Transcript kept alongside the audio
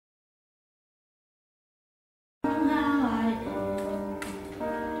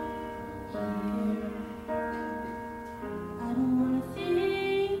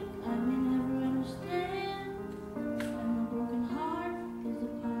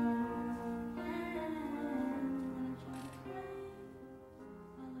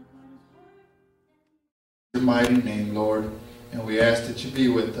Your mighty name, Lord, and we ask that you be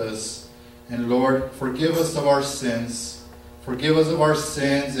with us. And Lord, forgive us of our sins. Forgive us of our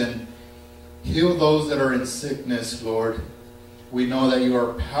sins and heal those that are in sickness, Lord. We know that you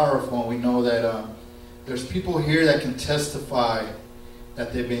are powerful, and we know that there's people here that can testify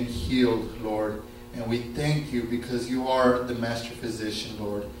that they've been healed, Lord. And we thank you because you are the master physician,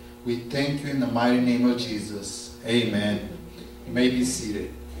 Lord. We thank you in the mighty name of Jesus. Amen. You may be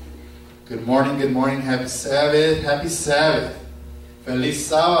seated. Good morning, happy Sabbath, happy Sabbath.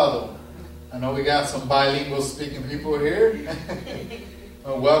 Feliz Sábado. I know we got some bilingual speaking people here.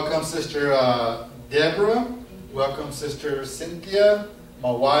 Welcome Sister Deborah. Welcome Sister Cynthia,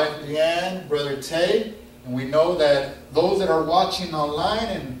 my wife Leanne, Brother Tay. And we know that those that are watching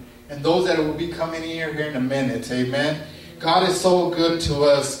online and those that will be coming here in a minute, amen. God is so good to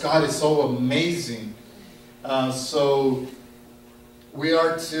us. God is so amazing. So we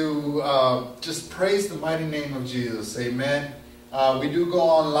are to just praise the mighty name of Jesus, amen. We do go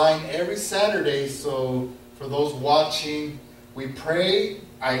online every Saturday, so for those watching, I pray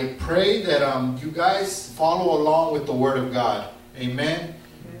that you guys follow along with the Word of God, amen.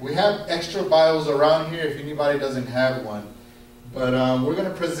 We have extra Bibles around here if anybody doesn't have one. But we're going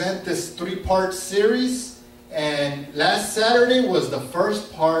to present this 3-part series, and last Saturday was the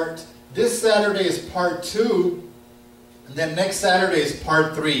first part. This Saturday is part 2. And then next Saturday is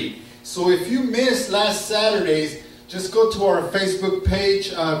part 3. So if you missed last Saturday's, just go to our Facebook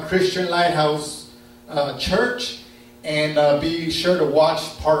page, Christian Lighthouse Church, and be sure to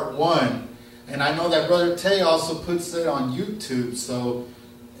watch part 1. And I know that Brother Tay also puts it on YouTube, so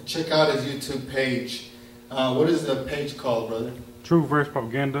check out his YouTube page. What is the page called, brother? Truth versus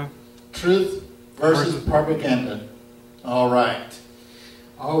Propaganda. Truth versus Propaganda. All right.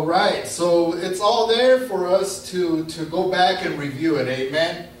 All right, so it's all there for us to go back and review it,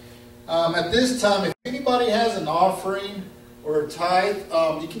 amen. At this time, if anybody has an offering or a tithe,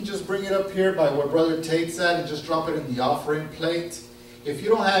 you can just bring it up here by where Brother Tate's at and just drop it in the offering plate. If you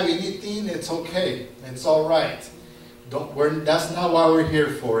don't have anything, it's okay. It's all right. That's not why we're here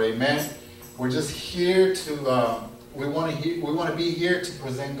for, amen. We're just here to, we want to be here to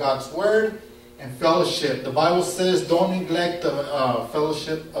present God's Word and fellowship. The Bible says don't neglect the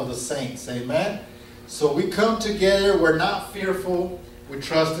fellowship of the saints. Amen. So we come together. We're not fearful. We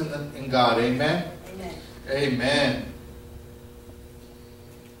trust in God. Amen. Amen. Amen.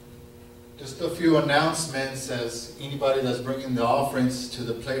 Just a few announcements as anybody that's bringing the offerings to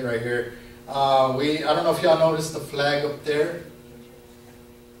the plate right here. I don't know if y'all noticed the flag up there.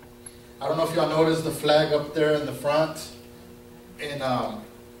 I don't know if y'all noticed the flag up there in the front. And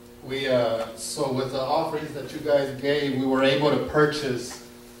so with the offerings that you guys gave, we were able to purchase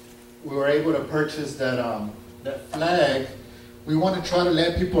that flag. We want to try to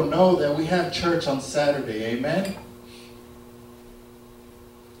let people know that we have church on Saturday. Amen.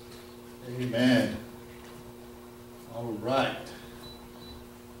 Amen. All right.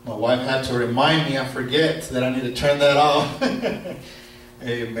 My wife had to remind me. I forget that I need to turn that off.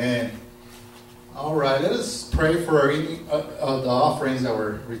 Amen. All right, let us pray for any of the offerings that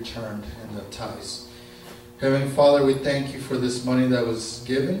were returned and the tithes. Heavenly Father, we thank you for this money that was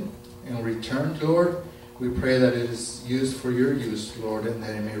given and returned, Lord. We pray that it is used for your use, Lord, and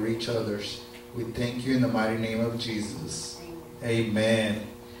that it may reach others. We thank you in the mighty name of Jesus. Amen.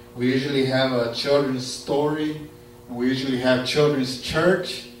 We usually have a children's story, and we usually have children's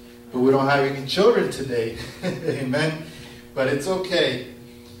church, but we don't have any children today. Amen. But it's okay.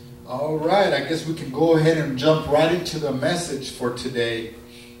 All right, I guess we can go ahead and jump right into the message for today.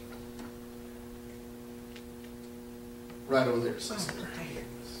 Right over there, sister.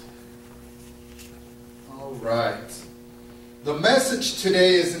 All right. The message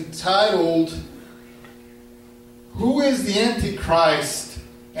today is entitled, Who is the Antichrist?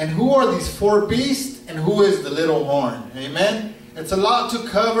 And who are these 4 beasts? And who is the little horn? Amen? It's a lot to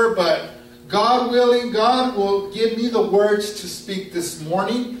cover, but God willing, God will give me the words to speak this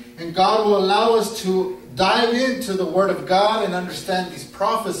morning. And God will allow us to dive into the Word of God and understand these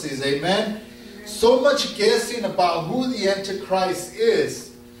prophecies. Amen? So much guessing about who the Antichrist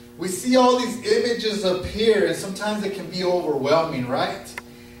is. We see all these images up here, and sometimes it can be overwhelming, right?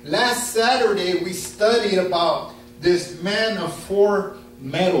 Last Saturday, we studied about this man of 4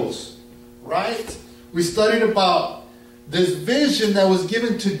 metals, right? We studied about this vision that was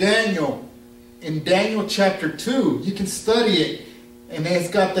given to Daniel in Daniel chapter 2. You can study it. And it's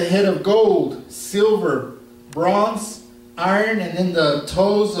got the head of gold, silver, bronze, iron, and then the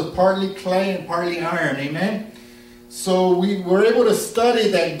toes of partly clay and partly iron. Amen? So we were able to study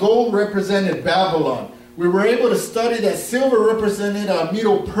that gold represented Babylon. We were able to study that silver represented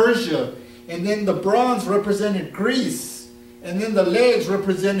Medo-Persia. and then the bronze represented Greece, and then the legs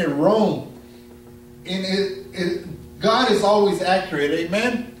represented Rome. And God is always accurate,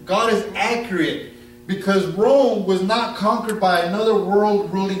 amen? God is accurate because Rome was not conquered by another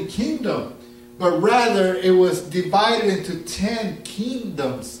world ruling kingdom, but rather it was divided into 10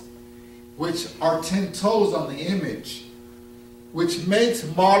 kingdoms, which are 10 toes on the image, which makes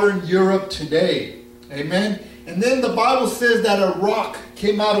modern Europe today. Amen? And then the Bible says that a rock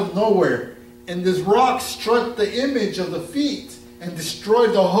came out of nowhere, and this rock struck the image of the feet and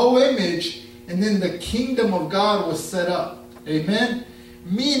destroyed the whole image, and then the kingdom of God was set up. Amen?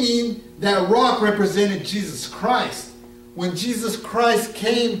 Meaning that rock represented Jesus Christ. When Jesus Christ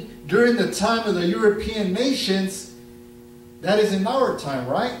came during the time of the European nations, that is in our time,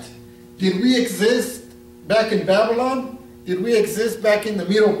 right? Did we exist back in Babylon? Did we exist back in the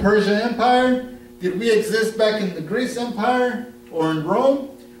Medo-Persian Empire? Did we exist back in the Greece Empire or in Rome?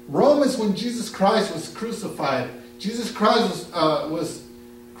 Rome is when Jesus Christ was crucified. Jesus Christ was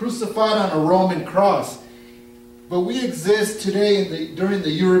crucified on a Roman cross. But we exist today during the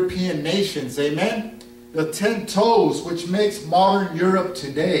European nations, amen? The 10 toes, which makes modern Europe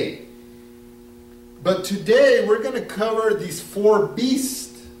today. But today we're going to cover these 4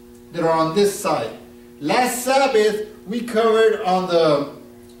 beasts that are on this side. Last Sabbath we covered on the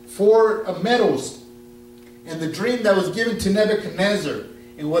 4 metals and the dream that was given to Nebuchadnezzar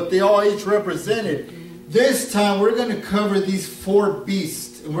and what they all each represented. This time we're going to cover these 4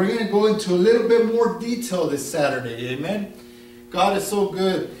 beasts, and we're going to go into a little bit more detail this Saturday. Amen. God is so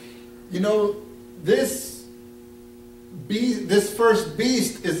good. You know, this first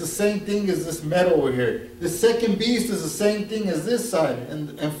beast is the same thing as this metal over here. The second beast is the same thing as this side,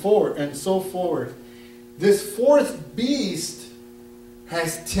 and forward and so forth. This 4th beast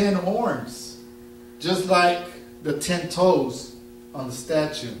has 10 horns, just like the 10 toes on the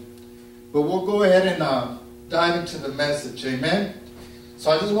statue. But we'll go ahead and dive into the message. Amen.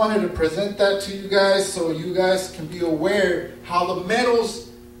 So I just wanted to present that to you guys so you guys can be aware how the metals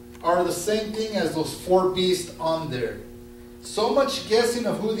are the same thing as those 4 beasts on there. So much guessing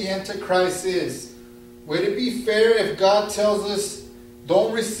of who the Antichrist is. Would it be fair if God tells us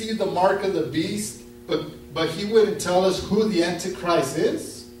don't receive the mark of the beast, but he wouldn't tell us who the Antichrist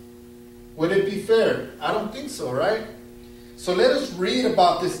is? Would it be fair? I don't think so, right? So let us read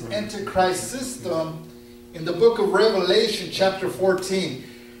about this Antichrist system in the book of Revelation chapter 14.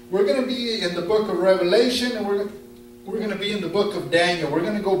 We're going to be in the book of Revelation, and we're going to be in the book of Daniel. We're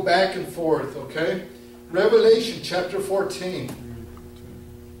going to go back and forth, okay? Revelation chapter 14.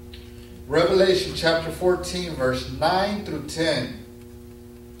 Revelation chapter 14, verse 9 through 10.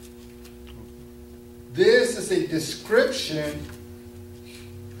 This is a description,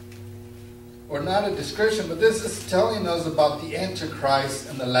 or not a description, but this is telling us about the Antichrist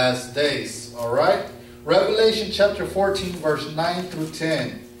in the last days. All right? Revelation chapter 14, verse 9 through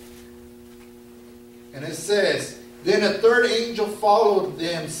 10. And it says, Then a third angel followed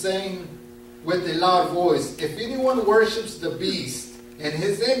them, saying with a loud voice, If anyone worships the beast and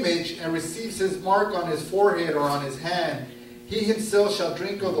his image and receives his mark on his forehead or on his hand, he himself shall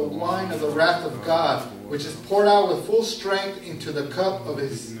drink of the wine of the wrath of God, which is poured out with full strength into the cup of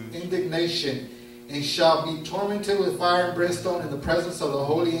his indignation, and shall be tormented with fire and brimstone in the presence of the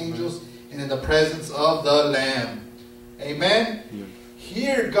holy angels and in the presence of the Lamb. Amen? Yeah.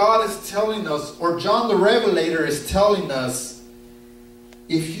 Here God is telling us, or John the Revelator is telling us,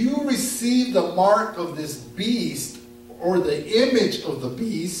 if you receive the mark of this beast or the image of the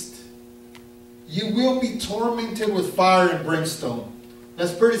beast, you will be tormented with fire and brimstone.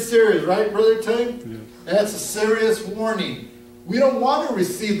 That's pretty serious, right, Brother Ted? Yeah. That's a serious warning. We don't want to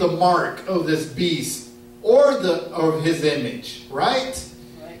receive the mark of this beast or of his image, right?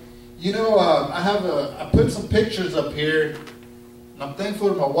 Right. You know, I put some pictures up here, and I'm thankful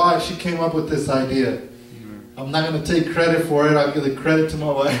to my wife. She came up with this idea. Mm-hmm. I'm not going to take credit for it. I'll give the credit to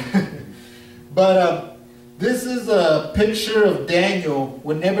my wife. But this is a picture of Daniel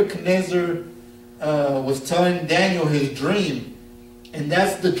when Nebuchadnezzar was telling Daniel his dream. And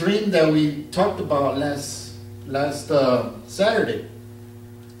that's the dream that we talked about last Saturday.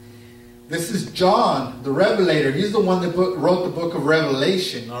 This is John, the Revelator. He's the one that wrote the book of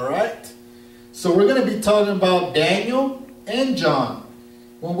Revelation, all right? So we're going to be talking about Daniel and John.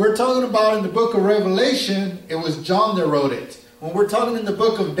 When we're talking about in the book of Revelation, it was John that wrote it. When we're talking in the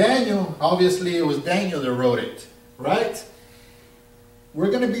book of Daniel, obviously it was Daniel that wrote it, right?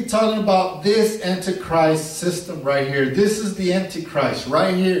 We're going to be talking about this Antichrist system right here. This is the Antichrist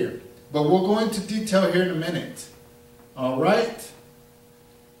right here. But we'll go into detail here in a minute. All right?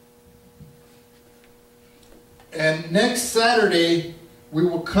 And next Saturday, we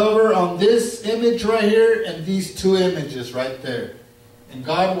will cover on this image right here and these two images right there. And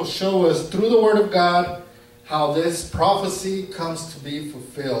God will show us through the Word of God how this prophecy comes to be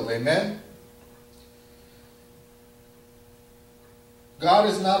fulfilled. Amen? God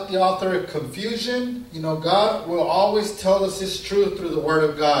is not the author of confusion. You know, God will always tell us His truth through the Word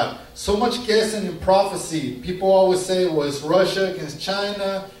of God. So much guessing in prophecy. People always say, well, it's Russia against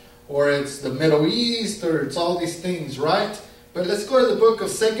China, or it's the Middle East, or it's all these things, right? But let's go to the book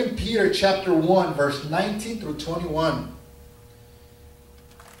of 2 Peter chapter 1, verse 19 through 21.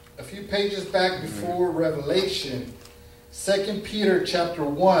 A few pages back before Revelation. 2 Peter chapter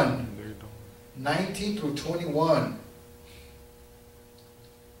 1, 19 through 21.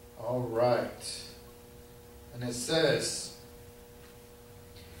 All right. And it says,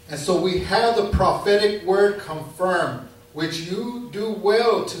 and so we have the prophetic word confirmed, which you do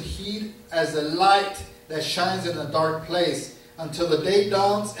well to heed as a light that shines in a dark place, until the day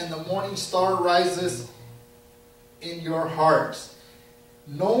dawns and the morning star rises in your hearts.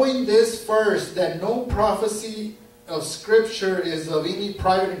 Knowing this first, that no prophecy of Scripture is of any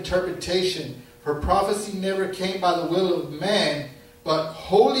private interpretation, for prophecy never came by the will of man, but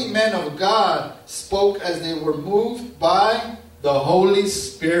holy men of God spoke as they were moved by the Holy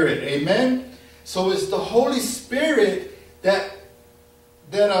Spirit. Amen? So it's the Holy Spirit that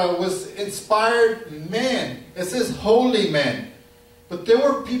was inspired men. It says holy men. But there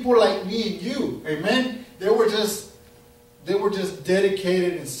were people like me and you. Amen? They were just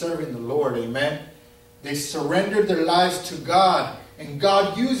dedicated in serving the Lord. Amen? They surrendered their lives to God. And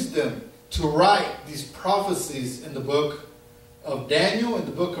God used them to write these prophecies in the book of Daniel, in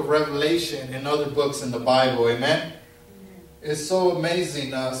the book of Revelation, and other books in the Bible. Amen? It's so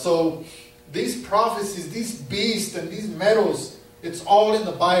amazing. So these prophecies, these beasts and these metals, it's all in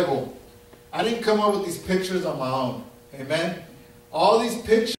the Bible. I didn't come up with these pictures on my own. Amen? All these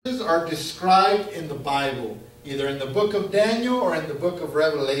pictures are described in the Bible, either in the book of Daniel or in the book of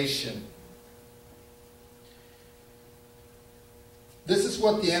Revelation. This is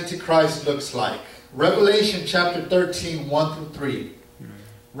what the Antichrist looks like. Revelation chapter 13, 1 through 3.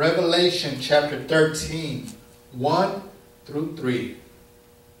 Revelation chapter 13, 1 through 3.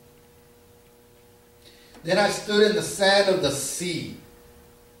 Then I stood in the sand of the sea,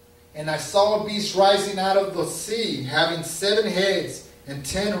 and I saw a beast rising out of the sea, having 7 heads and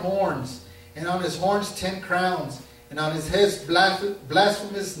 10 horns, and on his horns 10 crowns, and on his heads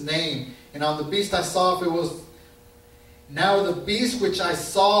blasphemous name. And on the beast I saw, if it was... Now the beast which I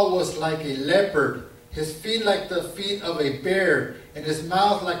saw was like a leopard, his feet like the feet of a bear, and his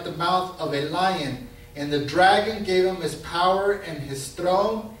mouth like the mouth of a lion. And the dragon gave him his power and his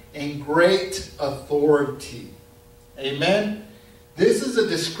throne and great authority. Amen? This is a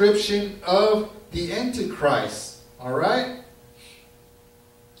description of the Antichrist. Alright?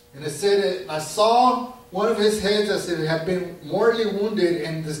 And it said, I saw one of his heads as it had been mortally wounded,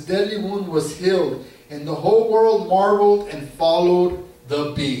 and this deadly wound was healed. And the whole world marveled and followed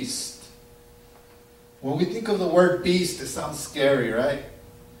the beast. When we think of the word beast, it sounds scary, right?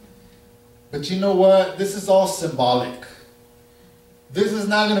 But you know what? This is all symbolic. This is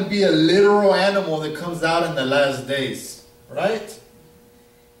not going to be a literal animal that comes out in the last days, right?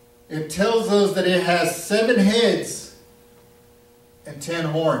 It tells us that it has 7 heads and 10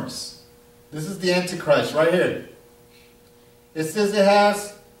 horns. This is the Antichrist right here. It says it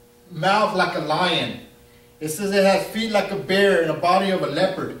has mouth like a lion. It says it has feet like a bear and a body of a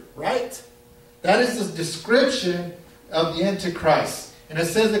leopard, right? That is the description of the Antichrist. And it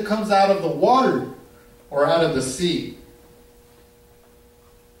says it comes out of the water or out of the sea.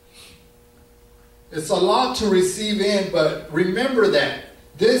 It's a lot to receive in, but remember that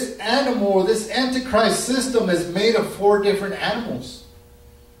this animal, this Antichrist system is made of 4 different animals.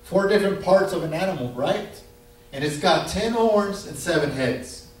 4 different parts of an animal, right? And it's got 10 horns and 7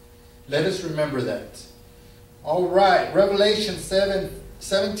 heads. Let us remember that. All right, Revelation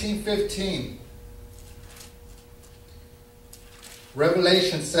 17:15.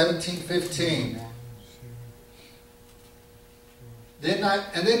 Revelation 17:15.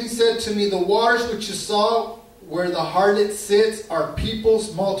 And then he said to me, the waters which you saw where the harlot sits are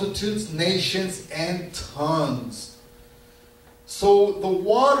peoples, multitudes, nations, and tongues. So the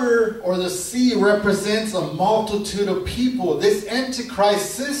water or the sea represents a multitude of people. This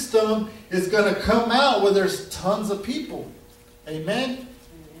Antichrist system is going to come out where there's tons of people. Amen?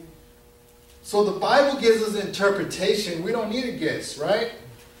 So the Bible gives us interpretation. We don't need to guess, right?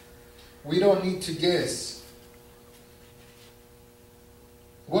 We don't need to guess.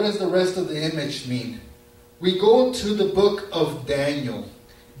 What does the rest of the image mean? We go to the book of Daniel.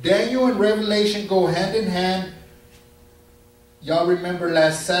 Daniel and Revelation go hand in hand Y'all remember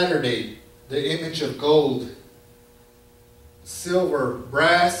last Saturday, the image of gold, silver,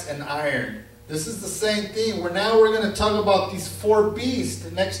 brass, and iron. This is the same thing. Now we're going to talk about these four beasts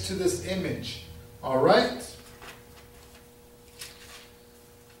next to this image. All right?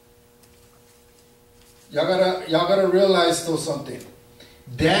 Y'all gotta realize though something.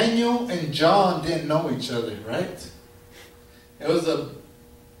 Daniel and John didn't know each other, right? It was a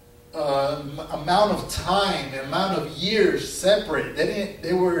amount of time, amount of years separate.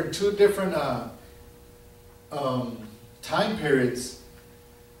 They were in two different time periods.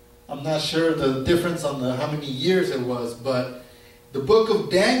 I'm not sure the difference on how many years it was, but the book of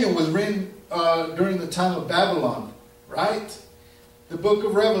Daniel was written during the time of Babylon, right? The book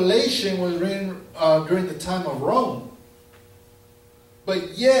of Revelation was written during the time of Rome.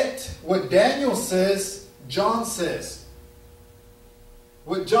 But yet, what Daniel says, John says.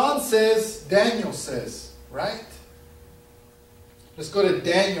 What John says, Daniel says, right? Let's go to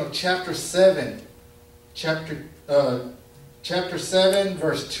Daniel chapter 7. Chapter 7,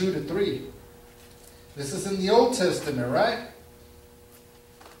 verse 2 to 3. This is in the Old Testament, right?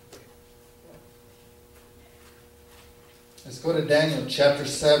 Let's go to Daniel chapter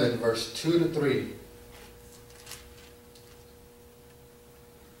 7, verse 2 to 3.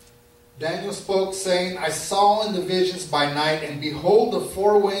 Daniel spoke, saying, I saw in the visions by night, and behold, the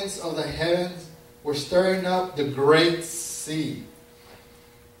four winds of the heavens were stirring up the great sea.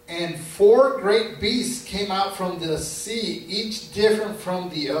 And four great beasts came out from the sea, each different from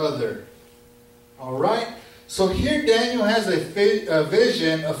the other. All right? So here Daniel has a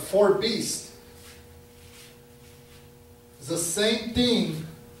vision of four beasts. It's the same thing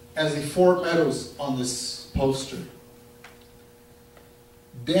as the four metals on this poster.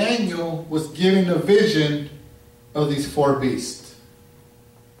 Daniel was given a vision of these four beasts.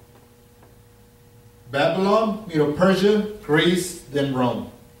 Babylon, Medo-Persia, Greece, then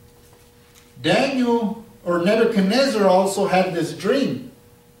Rome. Daniel or Nebuchadnezzar also had this dream.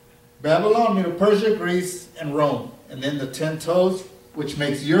 Babylon, Medo-Persia, Greece, and Rome. And then the 10 toes, which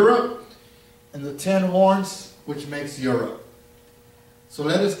makes Europe, and the 10 horns, which makes Europe. So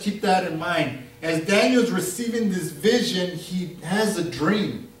let us keep that in mind. As Daniel's receiving this vision, he has a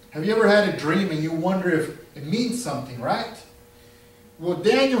dream. Have you ever had a dream and you wonder if it means something, right? Well,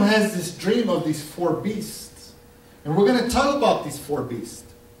 Daniel has this dream of these four beasts. And we're going to talk about these four beasts.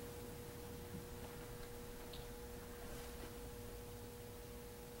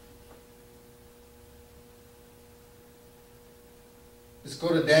 Let's go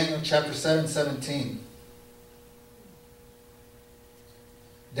to Daniel chapter 7, 17.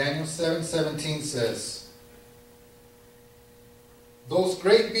 Daniel 7:17 says, those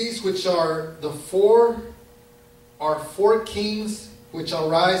great beasts which are four kings which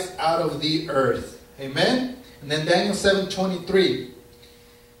arise out of the earth. Amen? And then Daniel 7:23.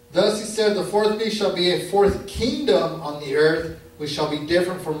 Thus he said, the fourth beast shall be a fourth kingdom on the earth, which shall be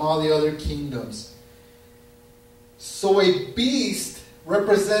different from all the other kingdoms. So a beast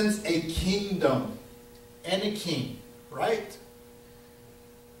represents a kingdom and a king, right?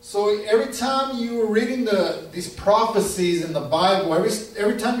 So every time you are reading these prophecies in the Bible,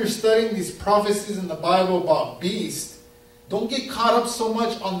 every time you're studying these prophecies in the Bible about beasts, don't get caught up so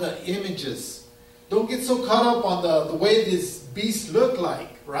much on the images. Don't get so caught up on the way these beasts look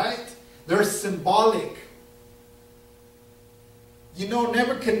like, right? They're symbolic. You know,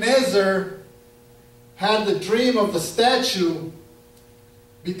 Nebuchadnezzar had the dream of the statue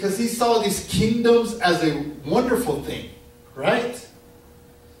because he saw these kingdoms as a wonderful thing, right?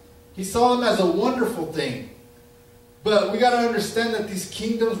 He saw them as a wonderful thing. But we got to understand that these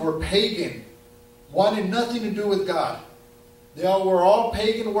kingdoms were pagan, wanted nothing to do with God. They were all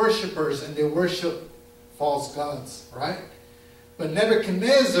pagan worshipers and they worshiped false gods, right? But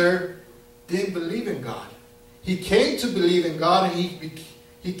Nebuchadnezzar didn't believe in God. He came to believe in God and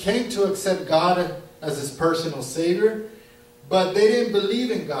he came to accept God as his personal savior, but they didn't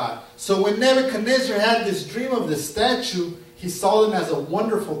believe in God. So when Nebuchadnezzar had this dream of this statue, he saw them as a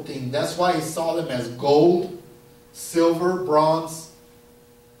wonderful thing. That's why he saw them as gold, silver, bronze,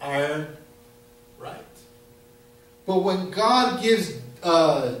 iron, right? But when God gives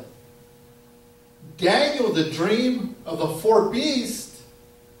Daniel the dream of the four beasts,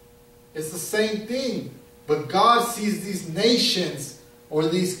 it's the same thing. But God sees these nations or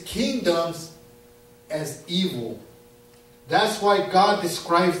these kingdoms as evil. That's why God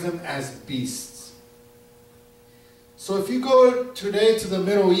describes them as beasts. So if you go today to the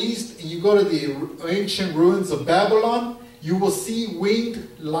Middle East and you go to the ancient ruins of Babylon, you will see winged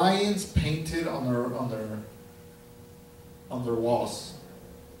lions painted on their walls.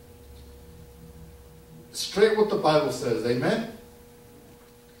 straight what the Bible says. Amen?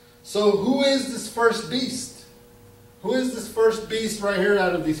 So who is this first beast? Who is this first beast right here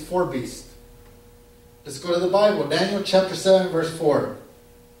out of these four beasts? Let's go to the Bible. Daniel chapter 7 verse 4.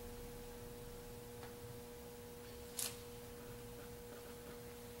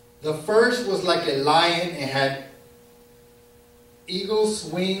 The first was like a lion. It had eagle's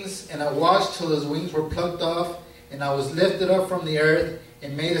wings, and I watched till his wings were plucked off, and I was lifted up from the earth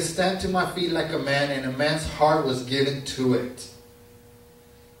and made to stand to my feet like a man, and a man's heart was given to it.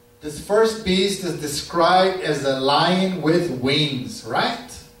 This first beast is described as a lion with wings, right?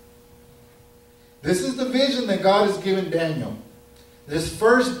 This is the vision that God has given Daniel. This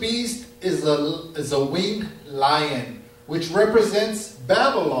first beast is a winged lion, which represents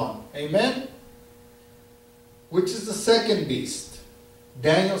Babylon. Amen? Which is the second beast.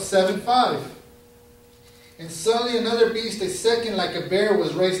 Daniel 7:5. And suddenly another beast, a second like a bear,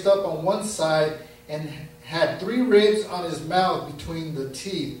 was raised up on one side and had 3 ribs on his mouth between the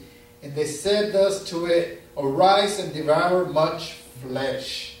teeth. And they said thus to it, arise and devour much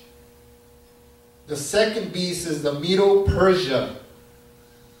flesh. The second beast is the Medo-Persia.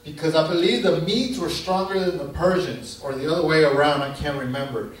 Because I believe the Medes were stronger than the Persians. Or the other way around, I can't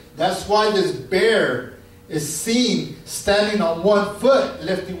remember. That's why this bear is seen standing on one foot,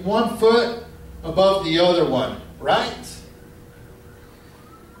 lifting one foot above the other one. Right?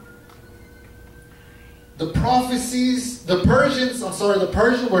 The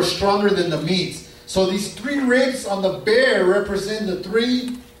Persians were stronger than the Medes. So these 3 ribs on the bear represent the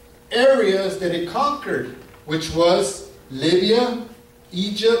 3 areas that it conquered, which was Libya,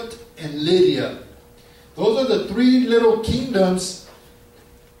 Egypt, and Lydia. Those are the 3 little kingdoms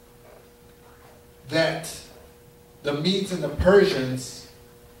that the Medes and the Persians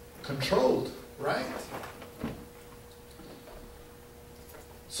controlled, right?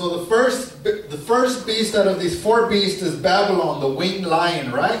 So the first beast out of these 4 beasts is Babylon, the winged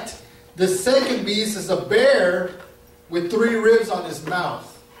lion, right? The second beast is a bear with 3 ribs on his mouth,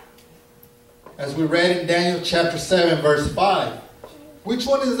 as we read in Daniel chapter 7 verse 5. Which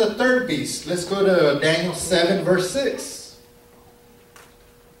one is the third beast? Let's go to Daniel 7 verse 6.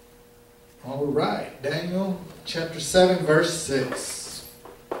 All right, Daniel chapter 7 verse 6.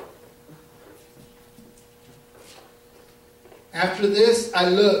 After this I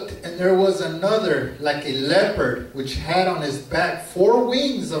looked, and there was another like a leopard, which had on his back 4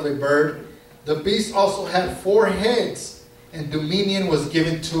 wings of a bird. The beast also had 4 heads, and dominion was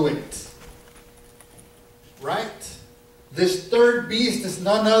given to it. Right? This third beast is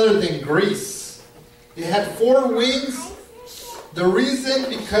none other than Greece. It had 4 wings. The reason,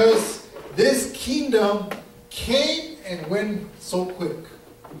 because this kingdom came and went so quick.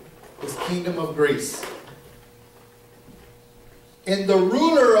 This kingdom of Greece. And the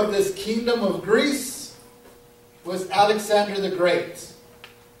ruler of this kingdom of Greece was Alexander the Great.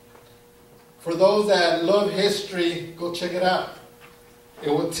 For those that love history, go check it out.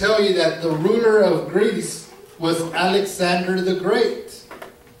 It will tell you that the ruler of Greece was Alexander the Great.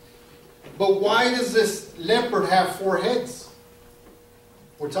 But why does this leopard have 4 heads?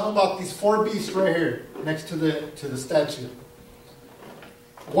 We're talking about these 4 beasts right here next to the statue.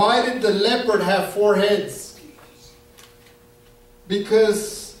 Why did the leopard have 4 heads?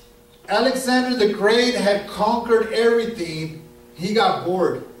 Because Alexander the Great had conquered everything. He got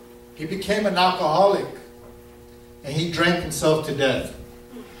bored. He became an alcoholic. And he drank himself to death.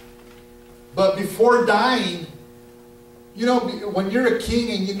 But before dying, you know, when you're a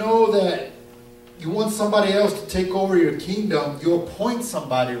king and you know that you want somebody else to take over your kingdom, you appoint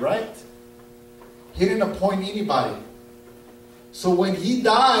somebody, right? He didn't appoint anybody. So when he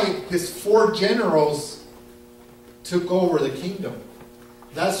died, his 4 generals took over the kingdom.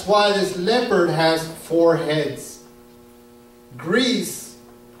 That's why this leopard has 4 heads. Greece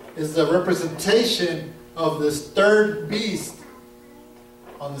is the representation of this third beast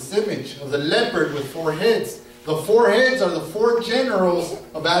on this image of the leopard with 4 heads. The 4 heads are the 4 generals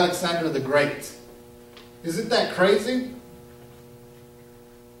of Alexander the Great. Isn't that crazy?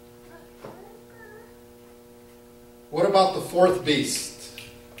 What about the 4th beast?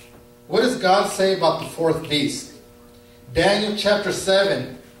 What does God say about the 4th beast? Daniel chapter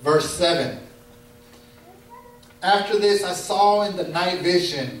 7, verse 7. After this I saw in the night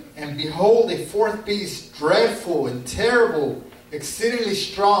vision, and behold, a 4th beast, dreadful and terrible, exceedingly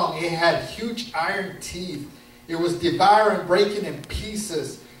strong. It had huge iron teeth. It was devouring, breaking in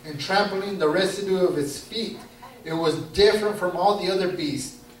pieces, and trampling the residue of its feet. It was different from all the other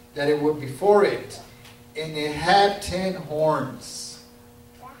beasts that it were before it. And it had 10 horns.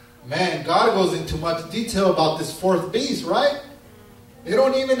 Man, God goes into much detail about this 4th beast, right? They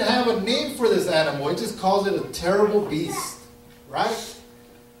don't even have a name for this animal. It just calls it a terrible beast. Right?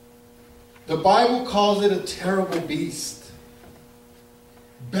 The Bible calls it a terrible beast.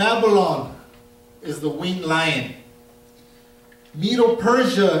 Babylon is the winged lion.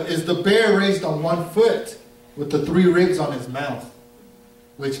 Medo-Persia is the bear raised on one foot with the 3 ribs on his mouth,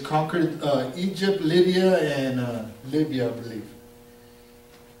 which conquered Egypt, Lydia, and Libya, I believe.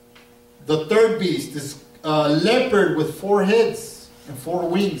 The third beast is a leopard with 4 heads and 4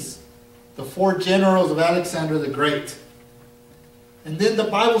 wings. The 4 generals of Alexander the Great. And then the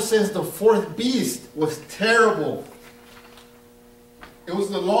Bible says the 4th beast was terrible. It was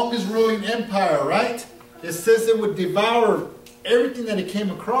the longest ruling empire, right? It says it would devour everything that it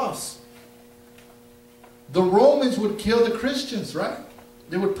came across. The Romans would kill the Christians, right?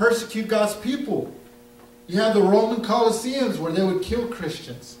 They would persecute God's people. You have the Roman Colosseums where they would kill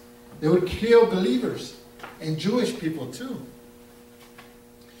Christians. They would kill believers and Jewish people too.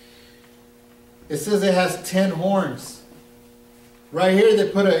 It says it has 10 horns. Right here they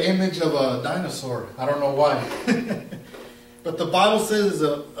put an image of a dinosaur. I don't know why. But the Bible says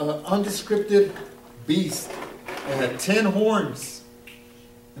it's an undescripted beast. It had 10 horns.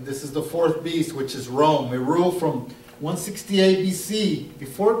 And this is the 4th beast, which is Rome. It ruled from 168 BC,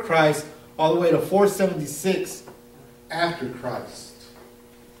 before Christ, all the way to 476 after Christ.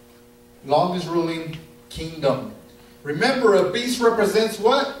 Longest ruling kingdom. Remember, a beast represents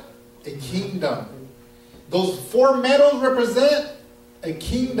what? A kingdom. Those 4 metals represent a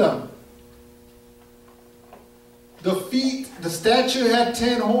kingdom. The feet, the statue had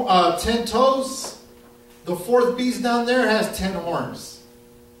 10 toes. The 4th beast down there has 10 horns.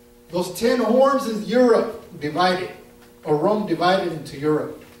 Those 10 horns is Europe divided, or Rome divided into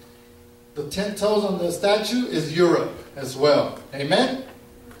Europe. The 10 toes on the statue is Europe as well. Amen?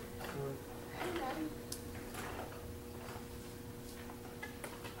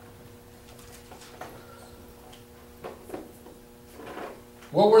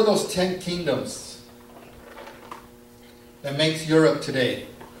 What were those 10 kingdoms that makes Europe today?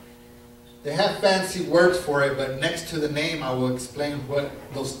 They have fancy words for it, but next to the name I will explain what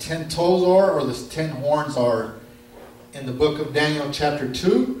those 10 toes are, or those 10 horns are, in the book of Daniel chapter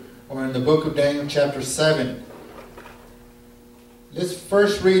 2 or in the book of Daniel chapter 7. Let's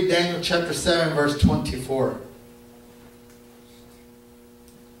first read Daniel chapter 7 verse 24.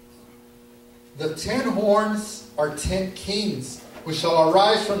 The 10 horns are 10 kings, which shall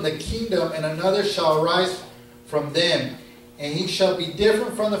arise from the kingdom, and another shall arise from them. And he shall be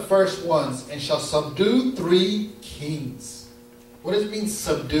different from the first ones, and shall subdue 3 kings. What does it mean,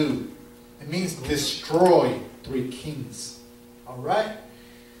 subdue? It means destroy 3 kings. Alright?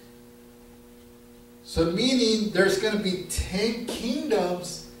 So meaning there's going to be 10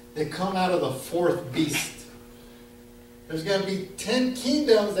 kingdoms that come out of the 4th beast. There's going to be 10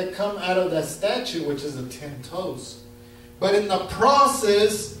 kingdoms that come out of that statue, which is the 10 toes. But in the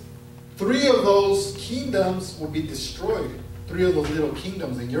process, 3 of those kingdoms will be destroyed. 3 of those little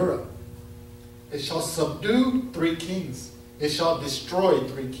kingdoms in Europe. It shall subdue 3 kings. It shall destroy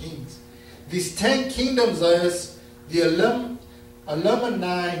 3 kings. These 10 kingdoms is the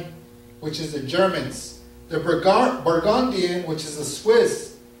Alemanni, which is the Germans, the Burgundian, which is the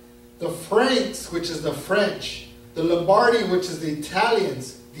Swiss, the Franks, which is the French, the Lombardy, which is the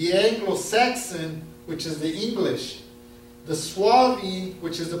Italians, the Anglo-Saxon, which is the English, the Suevi,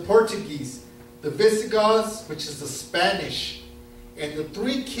 which is the Portuguese, the Visigoths, which is the Spanish. And the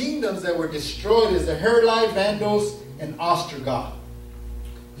 3 kingdoms that were destroyed is the Heruli, Vandals, and Ostrogoth.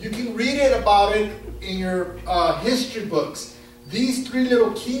 You can read it about it in your history books. These 3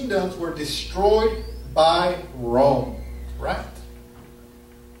 little kingdoms were destroyed by Rome. Right?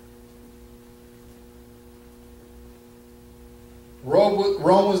 Rome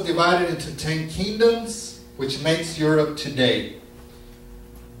was divided into 10 kingdoms, which makes Europe today.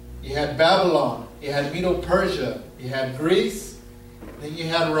 You had Babylon, you had Medo-Persia, you had Greece, then you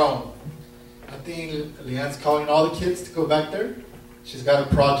had Rome. I think Leanne's calling all the kids to go back there. She's got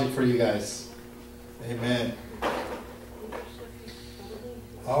a project for you guys. Amen.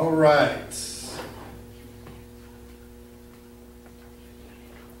 All right.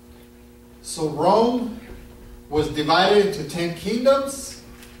 So Rome was divided into 10 kingdoms.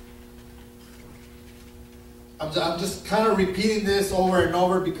 I'm just kind of repeating this over and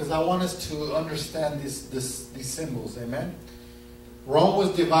over because I want us to understand these symbols. Amen. Rome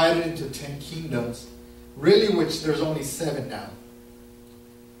was divided into 10 kingdoms, really which there's only 7 now.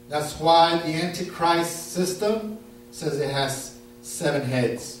 That's why the Antichrist system says it has 7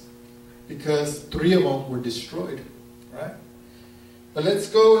 heads, because 3 of them were destroyed. Right? But let's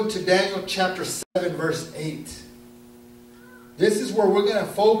go into Daniel chapter 7 verse 8. this is where we're going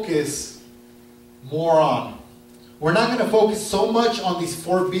to focus more on. We're not going to focus so much on these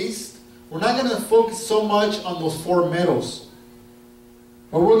 4 beasts. We're not going to focus so much on those 4 metals.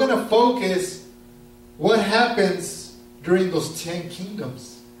 But we're going to focus what happens during those 10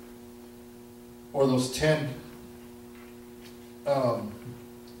 kingdoms. Or those 10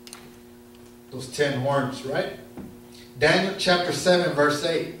 horns, right? Daniel chapter 7 verse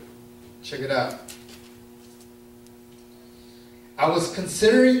 8. Check it out. I was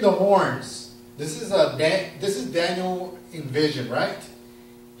considering the horns. This is Daniel in vision, right?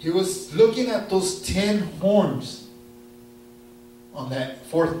 He was looking at those 10 horns on that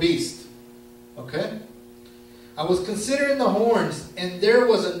 4th beast. Okay? I was considering the horns, and there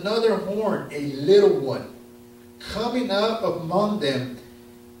was another horn, a little one, coming up among them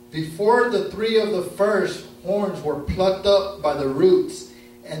before the 3 of the first horns were plucked up by the roots.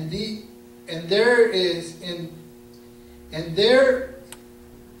 And there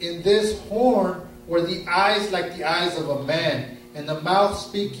in this horn were the eyes like the eyes of a man, and the mouth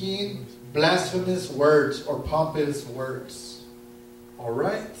speaking blasphemous words or pompous words. All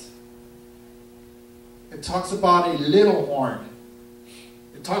right? It talks about a little horn.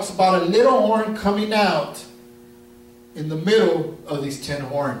 It talks about a little horn coming out in the middle of these 10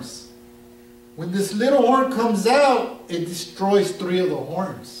 horns. When this little horn comes out, it destroys 3 of the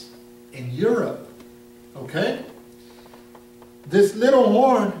horns in Europe. Okay? This little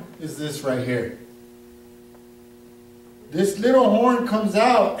horn is this right here. This little horn comes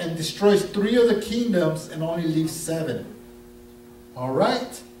out and destroys 3 of the kingdoms and only leaves 7. All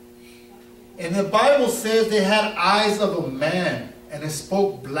right? And the Bible says they had eyes of a man and it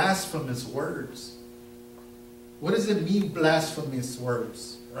spoke blasphemous words. What does it mean, blasphemous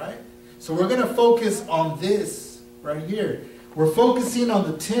words? Right? So we're going to focus on this right here. We're focusing on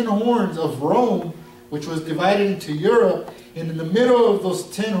the 10 horns of Rome, which was divided into Europe. And in the middle of those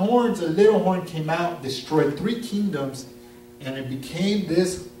 10 horns, a little horn came out, destroyed 3 kingdoms, and it became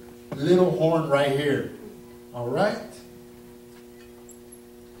this little horn right here. All right?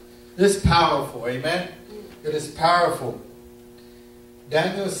 This is powerful, amen? It is powerful.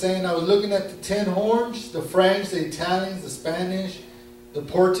 Daniel is saying, I was looking at the 10 horns, the French, the Italians, the Spanish, the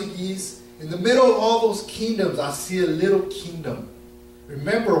Portuguese. In the middle of all those kingdoms, I see a little kingdom.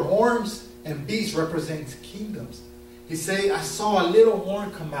 Remember, horns and beasts represent kingdoms. He said, I saw a little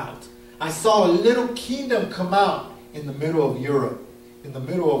horn come out. I saw a little kingdom come out in the middle of Europe, in the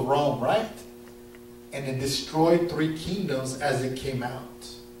middle of Rome, right? And it destroyed 3 kingdoms as it came out.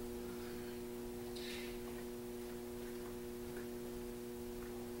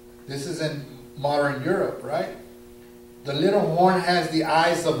 This is in modern Europe, right? The little horn has the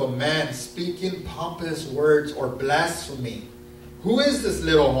eyes of a man speaking pompous words or blasphemy. Who is this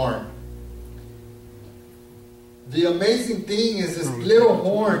little horn? The amazing thing is this little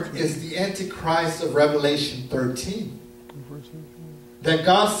horn is the Antichrist of Revelation 13. That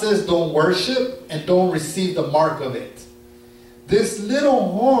God says don't worship and don't receive the mark of it. This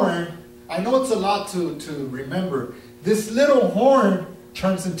little horn, I know it's a lot to remember. This little horn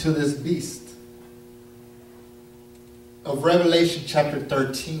turns into this beast of Revelation chapter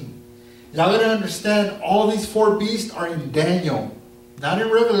 13. Y'all gotta understand, all these 4 beasts are in Daniel, not in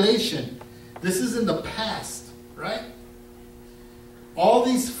Revelation. This is in the past, right? All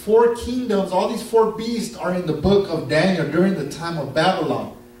these 4 kingdoms, all these 4 beasts are in the book of Daniel during the time of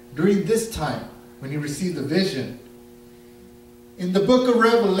Babylon, during this time when he received the vision. In the book of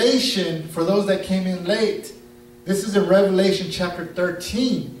Revelation, for those that came in late, this is in Revelation chapter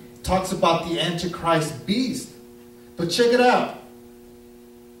 13. It talks about the Antichrist beast. But check it out.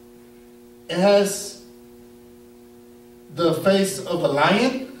 It has the face of a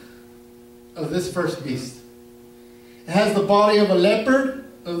lion of this first beast. It has the body of a leopard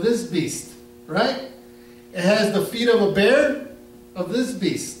of this beast. Right? It has the feet of a bear of this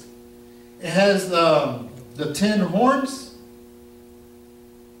beast. It has the 10 horns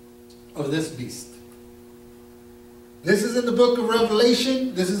of this beast. This is in the book of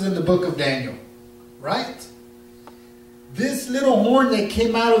Revelation. This is in the book of Daniel. Right? This little horn that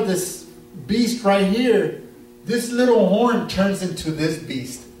came out of this beast right here, this little horn turns into this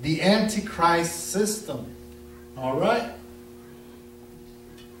beast. The Antichrist system. Alright?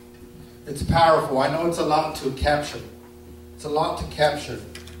 It's powerful. I know it's a lot to capture. It's a lot to capture.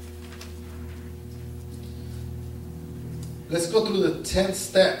 Let's go through the 10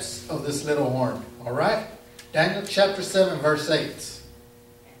 steps of this little horn. Alright? Daniel chapter 7 verse 8.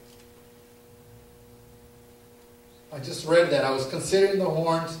 I just read that. I was considering the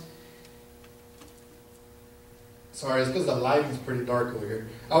horns. Sorry, it's because the lighting is pretty dark over here.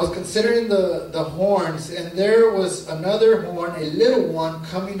 I was considering the horns, and there was another horn, a little one,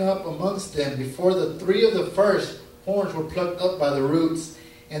 coming up amongst them before the three of the first horns were plucked up by the roots.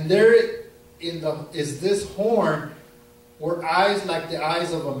 And there is this horn were eyes like the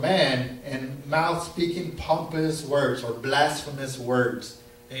eyes of a man, and mouth speaking pompous words or blasphemous words.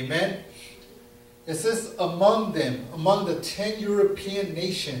 Amen? It says among them, among the 10 European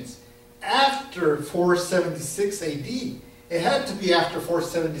nations, after 476 AD. It had to be after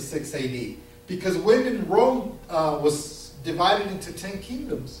 476 AD. Because when in Rome was divided into 10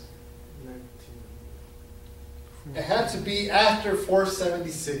 kingdoms. It had to be after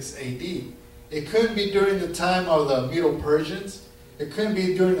 476 AD. It couldn't be during the time of the Medo-Persians. It couldn't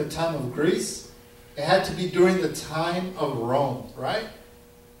be during the time of Greece. It had to be during the time of Rome, right?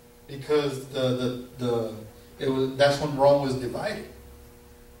 Because that's when Rome was divided.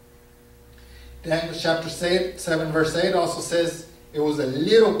 Daniel chapter 7 verse 8 also says it was a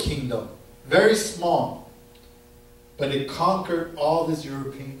little kingdom, very small, but it conquered all these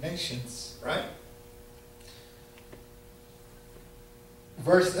European nations, right?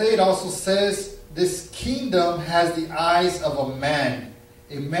 Verse 8 also says this kingdom has the eyes of a man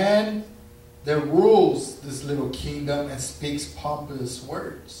that rules this little kingdom and speaks pompous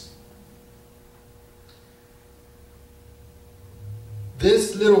words.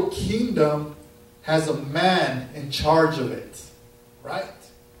 This little kingdom has a man in charge of it, right?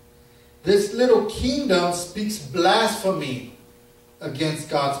 This little kingdom speaks blasphemy against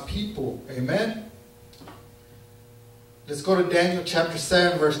God's people. Amen? Let's go to Daniel chapter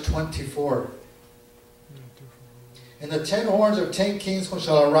 7, verse 24. And the 10 horns of 10 kings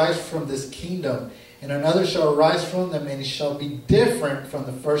shall arise from this kingdom, and another shall arise from them, and it shall be different from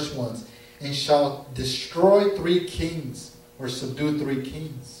the first ones, and shall destroy 3 kings, or subdue 3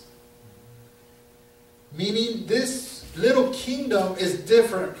 kings. Meaning this little kingdom is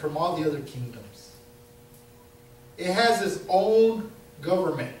different from all the other kingdoms. It has its own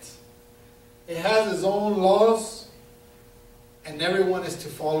government. It has its own laws. And everyone is to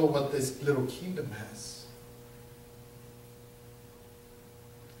follow what this little kingdom has.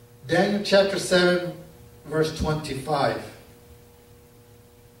 Daniel chapter 7 verse 25.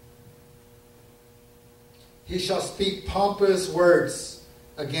 He shall speak pompous words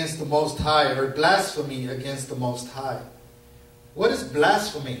against the Most High, or blasphemy against the Most High. What is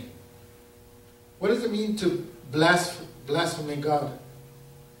blasphemy? What does it mean to blaspheme God?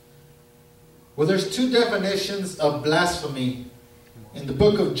 Well, there's 2 definitions of blasphemy in the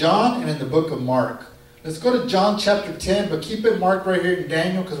book of John and in the book of Mark. Let's go to John chapter 10, but keep it marked right here in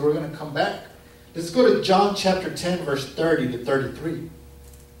Daniel because we're going to come back. Let's go to John chapter 10, verse 30 to 33.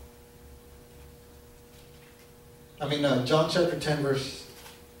 John chapter 10, verse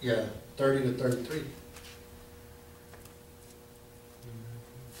 30 to 33.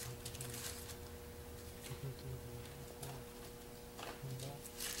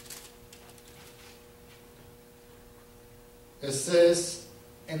 It says,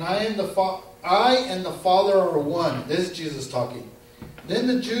 and I and the Father are one. This is Jesus talking. Then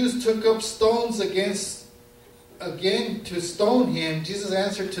the Jews took up stones again to stone him. Jesus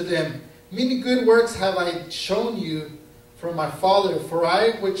answered to them, many good works have I shown you from my Father. For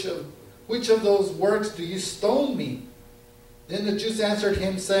which of those works do you stone me? Then the Jews answered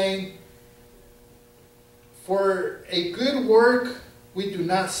him, saying, for a good work we do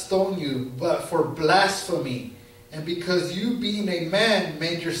not stone you, but for blasphemy, and because you, being a man,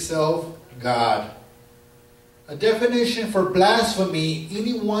 made yourself God. A definition for blasphemy,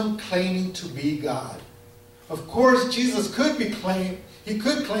 anyone claiming to be God. Of course, Jesus could claim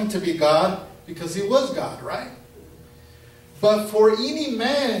to be God because he was God, right? But for any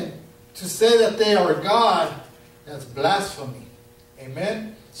man to say that they are God, that's blasphemy.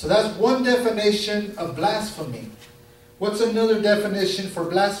 Amen? So that's one definition of blasphemy. What's another definition for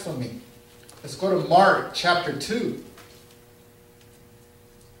blasphemy? Let's go to Mark chapter 2,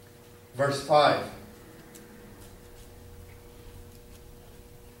 verse 5.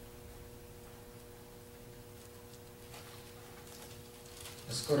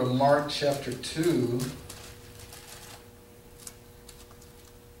 Let's go to Mark chapter 2,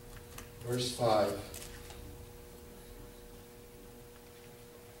 verse 5.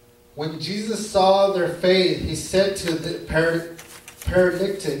 When Jesus saw their faith, he said to the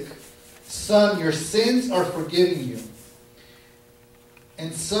paralytic, son, your sins are forgiven you.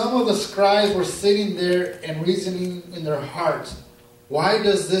 And some of the scribes were sitting there and reasoning in their hearts, why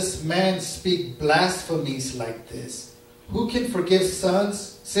does this man speak blasphemies like this? Who can forgive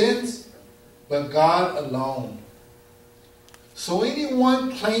sins but God alone? So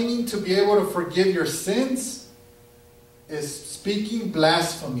anyone claiming to be able to forgive your sins, is speaking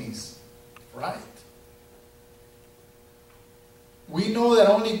blasphemies, right? We know that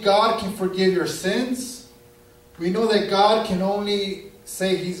only God can forgive your sins. We know that God can only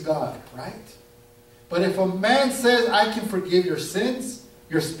say He's God, right? But if a man says, I can forgive your sins,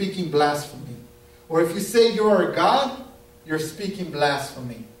 you're speaking blasphemy. Or if you say you are a God, you're speaking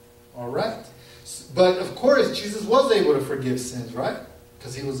blasphemy. All right? But of course, Jesus was able to forgive sins, right?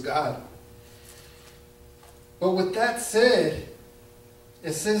 Because He was God. But with that said,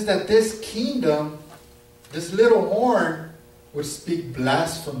 it says that this kingdom, this little horn, would speak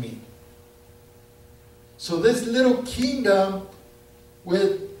blasphemy. So this little kingdom,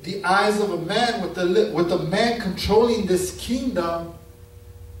 with the eyes of a man, with the man controlling this kingdom,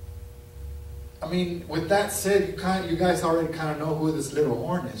 I mean, with that said, you guys already kind of know who this little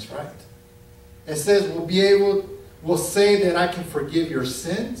horn is, right? It says we'll say that I can forgive your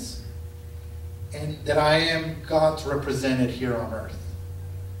sins and that I am God's representative here on earth,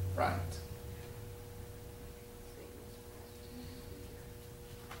 right?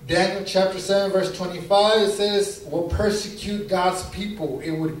 Daniel chapter 7 verse 25, it says, will persecute God's people.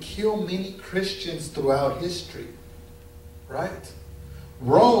 It would kill many Christians throughout history, right?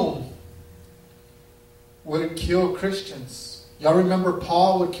 Rome would kill Christians. Y'all remember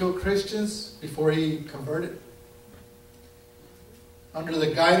Paul would kill Christians before he converted? Under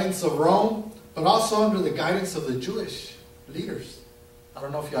the guidance of Rome, but also under the guidance of the Jewish leaders. I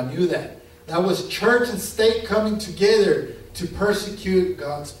don't know if y'all knew that. That was church and state coming together to persecute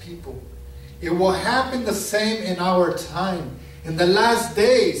God's people. It will happen the same in our time. In the last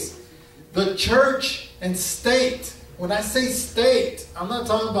days, the church and state, when I say state, I'm not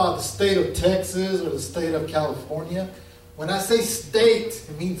talking about the state of Texas or the state of California. When I say state,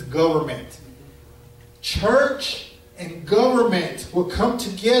 it means government. Church and government will come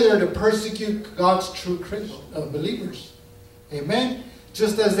together to persecute God's true believers. Amen?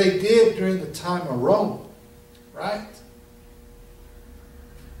 Just as they did during the time of Rome. Right?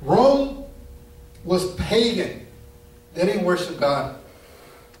 Rome was pagan. They didn't worship God.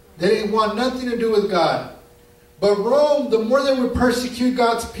 They didn't want nothing to do with God. But Rome, the more they would persecute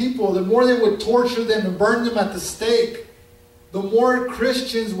God's people, the more they would torture them and burn them at the stake, the more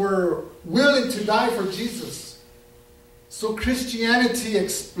Christians were willing to die for Jesus. So Christianity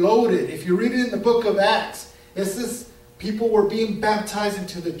exploded. If you read it in the book of Acts, it says people were being baptized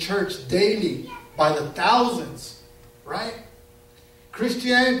into the church daily by the thousands, right?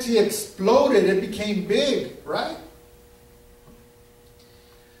 Christianity exploded. It became big, right?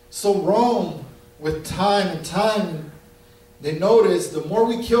 So Rome, with time and time, they noticed the more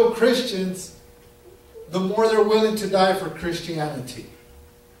we kill Christians, the more they're willing to die for Christianity.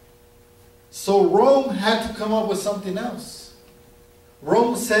 So Rome had to come up with something else.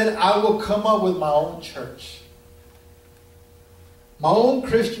 Rome said, I will come up with my own church. My own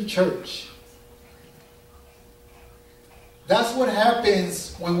Christian church. That's what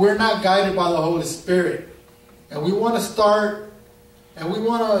happens when we're not guided by the Holy Spirit. And we want to start, and we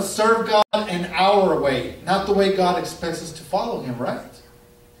want to serve God in our way, not the way God expects us to follow Him, right?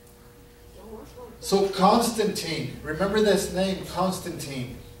 So Constantine, remember this name,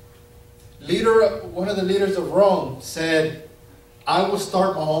 Constantine. One of the leaders of Rome said, I will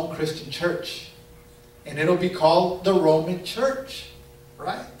start my own Christian church. And it'll be called the Roman Church,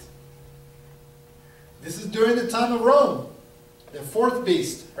 right? This is during the time of Rome. The fourth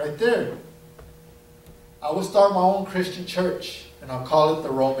beast, right there. I will start my own Christian church, and I'll call it the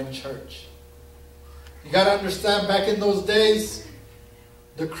Roman Church. You got to understand, back in those days,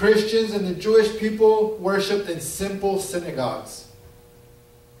 the Christians and the Jewish people worshipped in simple synagogues.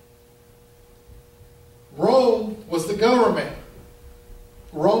 Rome was the government.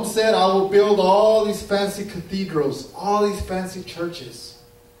 Rome said, I will build all these fancy cathedrals, all these fancy churches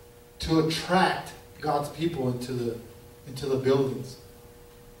to attract God's people into the buildings.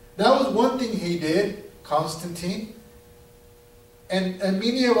 That was one thing he did, Constantine. And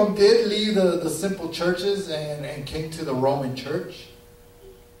many of them did leave the simple churches and came to the Roman Church.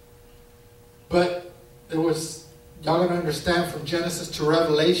 But there was, y'all gotta understand, from Genesis to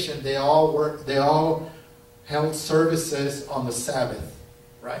Revelation, they all held services on the Sabbath,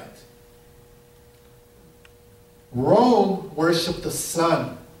 right? Rome worshipped the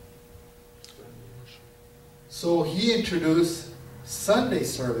sun. So he introduced Sunday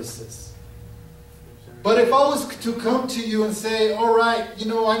services. But if I was to come to you and say, all right, I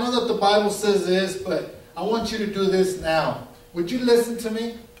know that the Bible says this, but I want you to do this now, would you listen to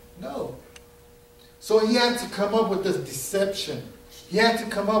me? No. So he had to come up with this deception. He had to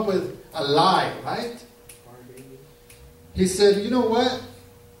come up with a lie, right? He said, you know what?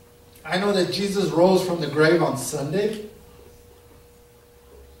 I know that Jesus rose from the grave on Sunday,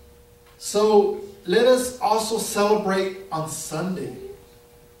 So let us also celebrate on Sunday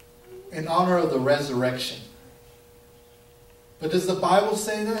in honor of the resurrection. But does the Bible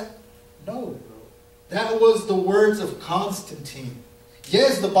say that? No. That was the words of Constantine.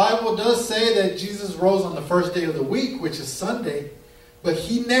 Yes, the Bible does say that Jesus rose on the first day of the week, which is Sunday. But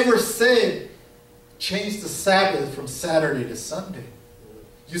he never said change the Sabbath from Saturday to Sunday.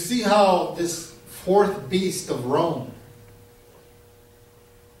 You see how this fourth beast of Rome,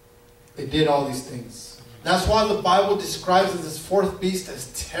 they did all these things. That's why the Bible describes this fourth beast as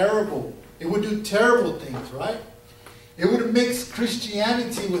terrible. It would do terrible things, right? It would mix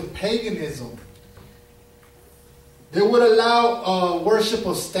Christianity with paganism. They would allow worship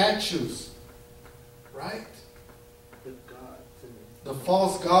of statues, right? The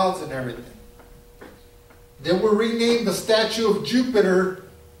false gods and everything. They would rename the statue of Jupiter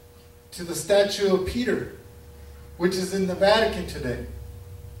to the statue of Peter, which is in the Vatican today.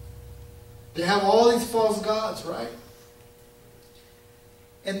 They have all these false gods, right?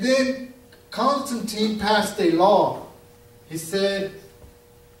 And then Constantine passed a law. He said,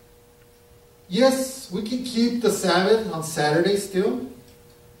 yes, we can keep the Sabbath on Saturday still,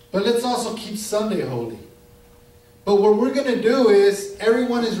 but let's also keep Sunday holy. But what we're going to do is,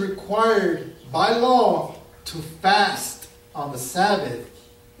 everyone is required by law to fast on the Sabbath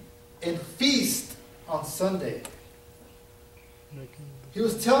and feast on Sunday. He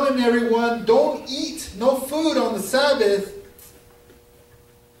was telling everyone, don't eat no food on the Sabbath,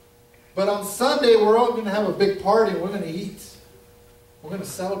 but on Sunday we're all going to have a big party and we're going to eat. We're going to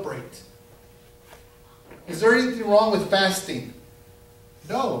celebrate. Is there anything wrong with fasting?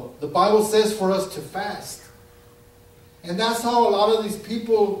 No. The Bible says for us to fast. And that's how a lot of these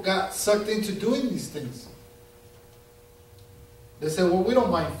people got sucked into doing these things. They said, well, we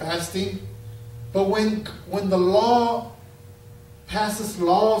don't mind fasting. But when the law passes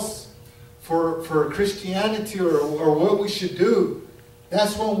laws for Christianity or what we should do,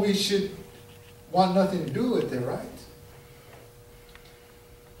 that's when we should want nothing to do with it, right?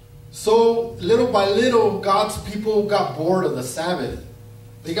 So little by little, God's people got bored of the Sabbath.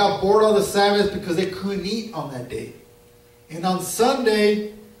 They got bored of the Sabbath because they couldn't eat on that day. And on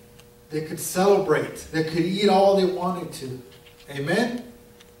Sunday, they could celebrate. They could eat all they wanted to. Amen?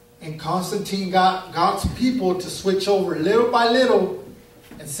 And Constantine got God's people to switch over little by little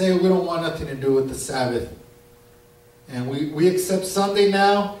and say, we don't want nothing to do with the Sabbath. And we accept Sunday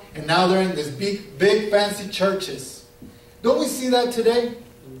now, and now they're in these big fancy churches. Don't we see that today?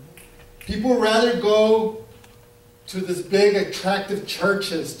 People rather go to this big attractive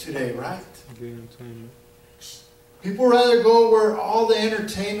churches today, right? People rather go where all the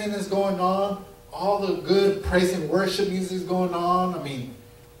entertainment is going on, all the good praise and worship music is going on. I mean,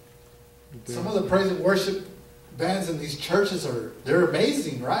 some of the praise and worship bands in these churches they're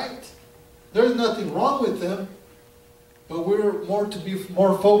amazing, right? There's nothing wrong with them, but we're more to be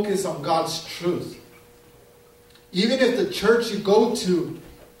more focused on God's truth. Even if the church you go to,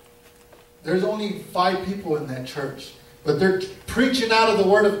 there's only 5 people in that church, but they're preaching out of the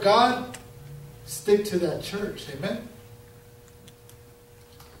Word of God, stick to that church. Amen?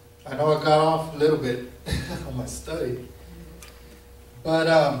 I know I got off a little bit on my study.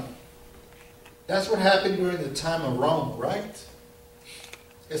 But that's what happened during the time of Rome, right?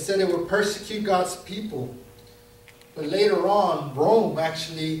 It said it would persecute God's people. But later on, Rome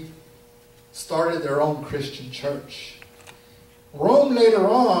actually started their own Christian church. Rome later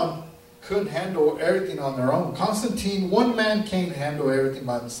on couldn't handle everything on their own. Constantine, one man can't handle everything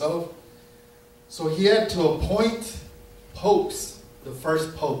by himself. So he had to appoint popes, the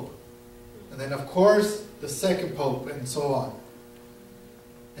first pope. And then, of course, the second pope, and so on.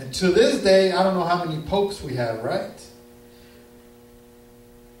 And to this day, I don't know how many popes we have, right?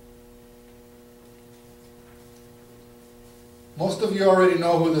 Most of you already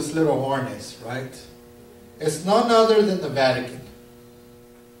know who this little horn is, right? It's none other than the Vatican.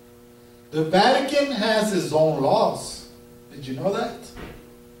 The Vatican has its own laws. Did you know that?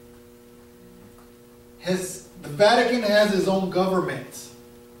 The Vatican has its own government.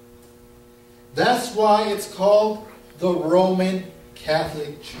 That's why it's called the Roman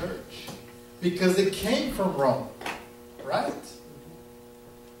Catholic Church. Because it came from Rome. Right?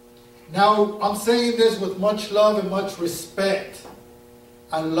 Now, I'm saying this with much love and much respect.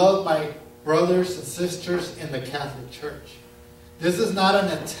 I love my brothers and sisters in the Catholic Church. This is not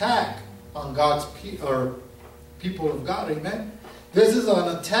an attack on God's people of God. Amen? This is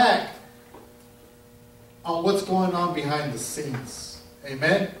an attack on what's going on behind the scenes.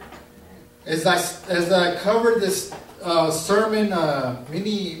 Amen? As I covered this sermon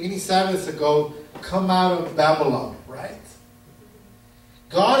many Sabbaths ago, come out of Babylon, right?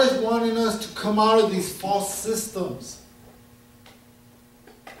 God is wanting us to come out of these false systems.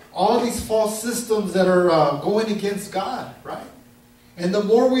 All these false systems that are going against God, right? And the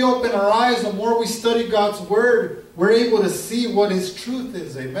more we open our eyes, the more we study God's Word, we're able to see what His truth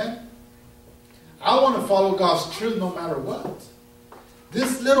is. Amen? I want to follow God's truth no matter what.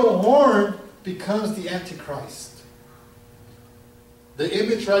 This little horn becomes the Antichrist. The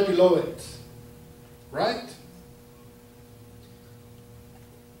image right below it. Right?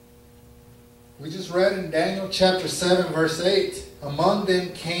 We just read in Daniel chapter 7 verse 8. Among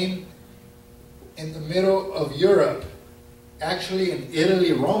them came in the middle of Europe, actually in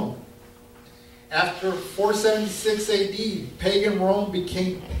Italy, Rome. After 476 AD, pagan Rome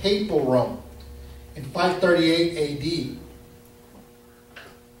became papal Rome in 538 AD.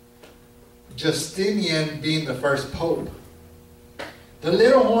 Justinian being the first pope. The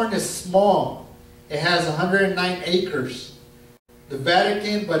little horn is small. It has 109 acres. The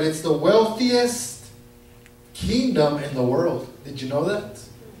Vatican, but it's the wealthiest kingdom in the world. Did you know that?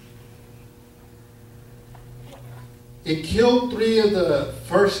 It killed 3 of the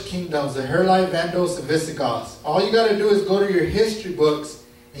first kingdoms, the Heruli, Vandals, and Visigoths. All you got to do is go to your history books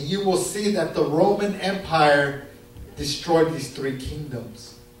and you will see that the Roman Empire destroyed these 3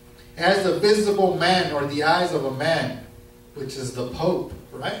 kingdoms. It has the visible man, or the eyes of a man, which is the Pope,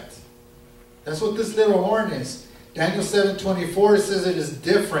 right? That's what this little horn is. Daniel 7:24 says it is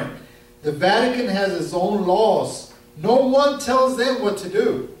different. The Vatican has its own laws. No one tells them what to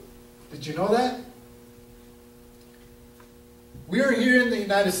do. Did you know that? We are here in the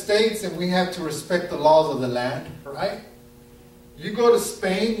United States and we have to respect the laws of the land, right? You go to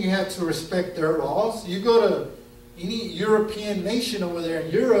Spain, you have to respect their laws. You go to any European nation over there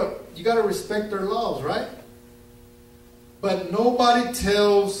in Europe, you got to respect their laws, right? But nobody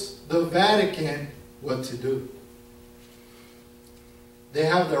tells the Vatican what to do. They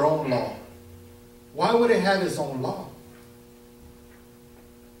have their own law. Why would it have its own law?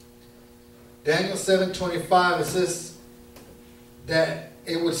 Daniel 7:25, it says that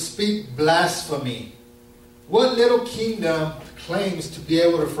it would speak blasphemy. What little kingdom claims to be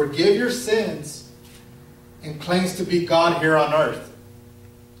able to forgive your sins and claims to be God here on earth?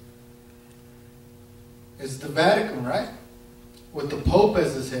 It's the Vatican, right? With the Pope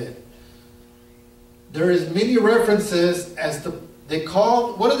as his head. There is many references as the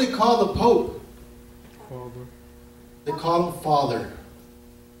what do they call the Pope? Father. They call him Father.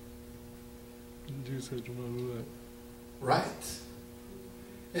 Jesus said you know that. Right?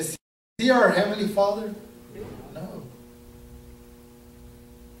 Is he our Heavenly Father? No.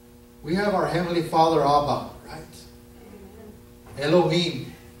 We have our Heavenly Father Abba, right?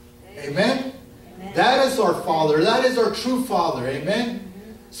 Elohim. Amen? That is our Father. That is our true Father. Amen?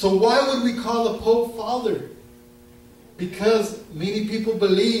 So why would we call the Pope Father? Because many people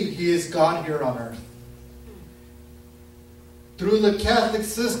believe he is God here on earth. Through the Catholic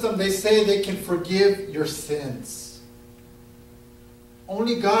system, they say they can forgive your sins.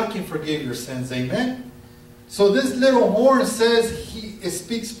 Only God can forgive your sins. Amen? So this little horn says it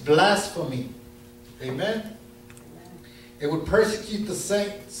speaks blasphemy. Amen? It would persecute the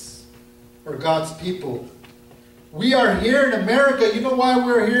saints or God's people. We are here in America. You know why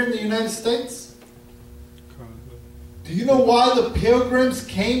we're here in the United States? Do you know why the pilgrims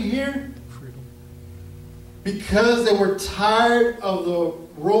came here? Freedom. Because they were tired of the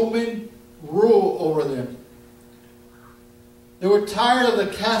Roman rule over them. They were tired of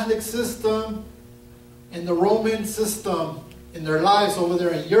the Catholic system and the Roman system in their lives over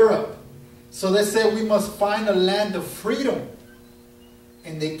there in Europe. So they said we must find a land of freedom.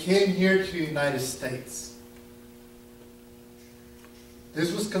 And they came here to the United States.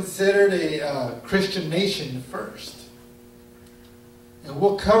 This was considered a Christian nation first. And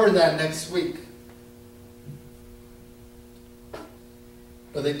we'll cover that next week.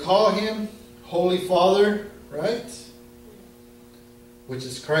 But they call him Holy Father, right? Which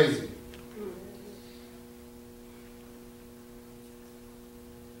is crazy.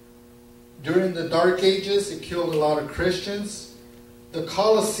 During the Dark Ages, it killed a lot of Christians. The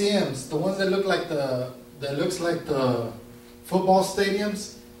Colosseums, the ones that looks like the football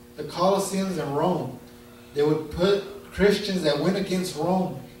stadiums, the Colosseums in Rome, they would put Christians that went against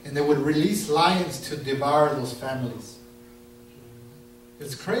Rome, and they would release lions to devour those families.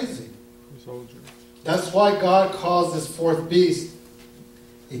 It's crazy. Soldiers. That's why God calls this fourth beast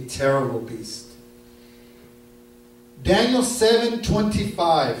a terrible beast. Daniel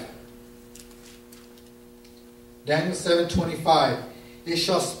 7:25. Daniel 7:25. It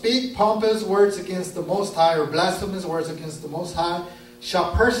shall speak pompous words against the Most High, or blasphemous words against the Most High,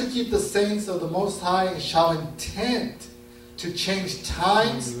 shall persecute the saints of the Most High, and shall intend to change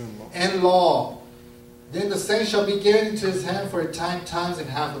times and law. Then the same shall be given into his hand for a time, times, and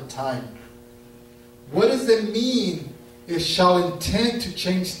half a time. What does it mean? It shall intend to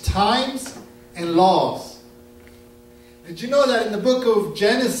change times and laws. Did you know that in the book of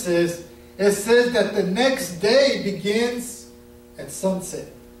Genesis, it says that the next day begins at sunset?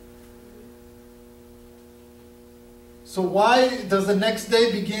 So why does the next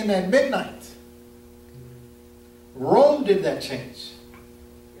day begin at midnight? Rome did that change.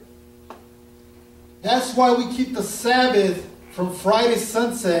 That's why we keep the Sabbath from Friday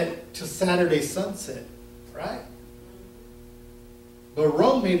sunset to Saturday sunset, right? But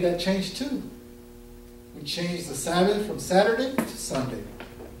Rome made that change too. We changed the Sabbath from Saturday to Sunday.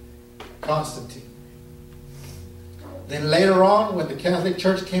 Constantine. Then later on, when the Catholic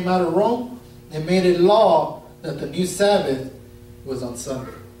Church came out of Rome, they made it law that the new Sabbath was on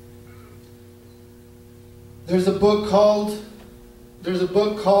Sunday. There's a book called it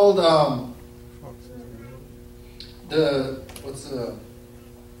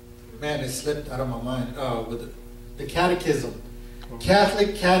slipped out of my mind. With the Catechism,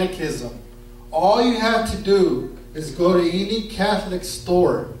 Catholic Catechism. All you have to do is go to any Catholic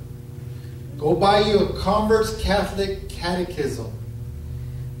store, go buy you a Convert's Catholic Catechism.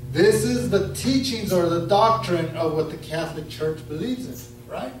 This is the teachings or the doctrine of what the Catholic Church believes in,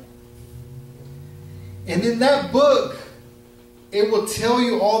 right? And in that book, it will tell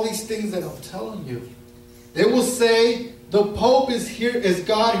you all these things that I'm telling you. They will say the Pope is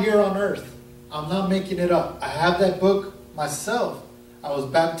God here on earth. I'm not making it up. I have that book myself. I was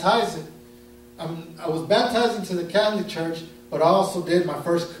baptized into the Catholic Church, but I also did my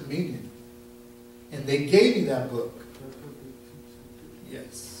first communion. And they gave me that book.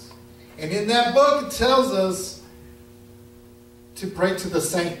 Yes. And in that book it tells us to pray to the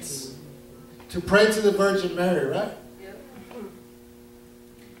saints. To pray to the Virgin Mary, right? Yep.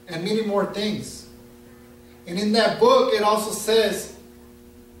 And many more things. And in that book it also says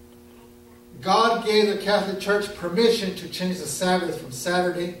God gave the Catholic Church permission to change the Sabbath from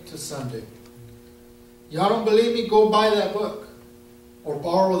Saturday to Sunday. Y'all don't believe me? Go buy that book. Or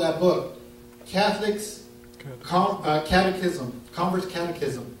borrow that book. Catholic's Catechism. Convert's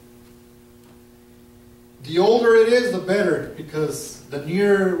Catechism. The older it is, the better. Because the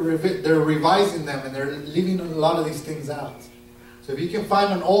newer, they're revising them and they're leaving a lot of these things out. So if you can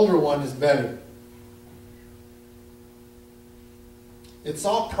find an older one, it's better. It's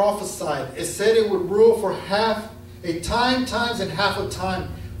all prophesied. It said it would rule for half a time, times, and half a time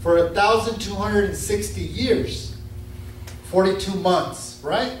for 1,260 years. 42 months,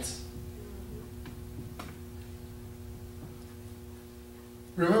 right?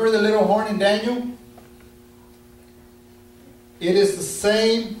 Remember the little horn in Daniel? It is the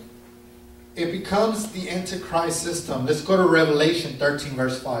same. It becomes the Antichrist system. Let's go to Revelation 13,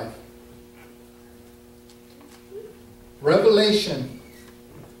 verse 5. Revelation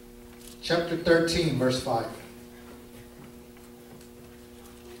chapter 13, verse 5.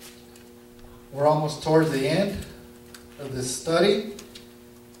 We're almost towards the end of this study.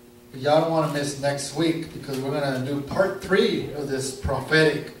 But y'all don't want to miss next week because we're going to do part 3 of this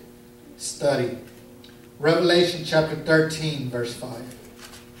prophetic study. Revelation chapter 13, verse 5.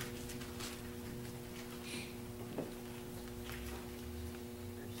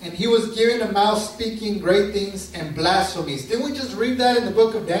 And he was given a mouth speaking great things and blasphemies. Didn't we just read that in the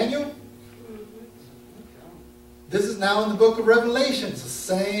book of Daniel? This is now in the book of Revelation. It's the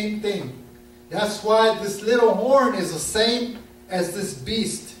same thing. That's why this little horn is the same as this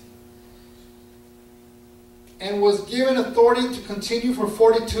beast. And was given authority to continue for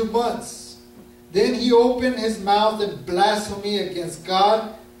 42 months. Then he opened his mouth in blasphemy against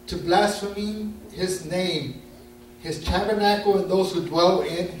God, to blaspheme his name, his tabernacle, and those who dwell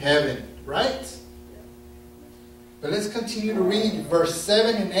in heaven. Right? But let's continue to read verse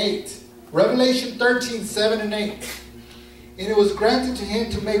 7 and 8. Revelation 13, 7 and 8. And it was granted to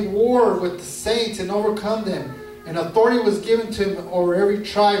him to make war with the saints and overcome them. And authority was given to him over every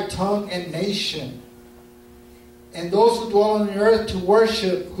tribe, tongue, and nation. And those who dwell on the earth to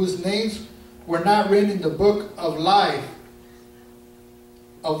worship, whose names were not written in the book of life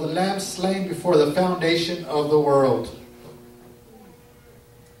of the Lamb slain before the foundation of the world.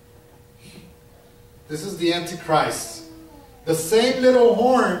 This is the Antichrist. The same little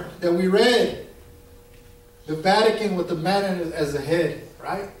horn that we read. The Vatican with the man as the head,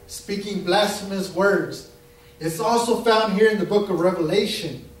 right? Speaking blasphemous words. It's also found here in the book of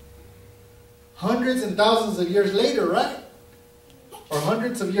Revelation. Hundreds and thousands of years later, right? Or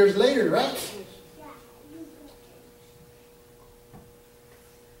hundreds of years later, right?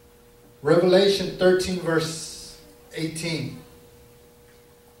 Revelation 13 verse 18.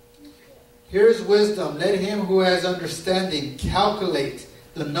 Here's wisdom. Let him who has understanding calculate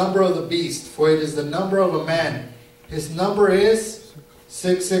the number of the beast, for it is the number of a man. His number is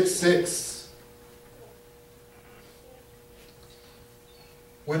 666.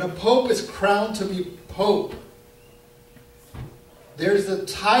 When a pope is crowned to be pope, there's a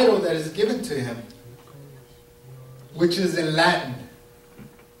title that is given to him, which is in Latin.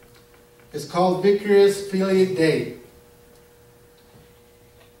 It's called Vicarius Filii Dei.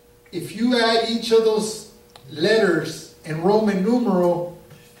 If you add each of those letters in Roman numeral,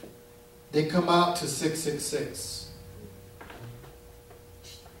 they come out to 666.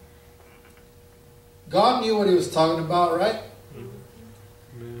 God knew what he was talking about, right?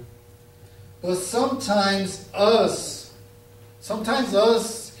 Amen. But sometimes us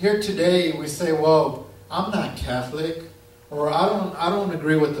here today, we say, well, I'm not Catholic, or I don't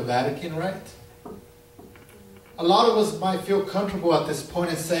agree with the Vatican, right? A lot of us might feel comfortable at this point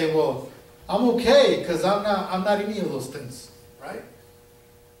and say, well, I'm okay because I'm not any of those things, right?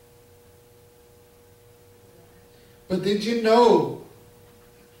 But did you know,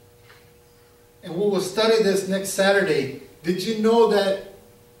 and we will study this next Saturday, did you know that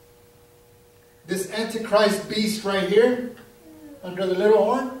this Antichrist beast right here, under the little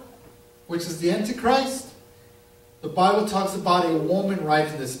horn, which is the Antichrist, the Bible talks about a woman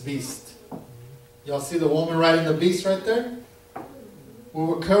riding this beast. Y'all see the woman riding the beast right there? We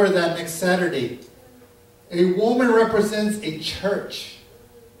will cover that next Saturday. A woman represents a church.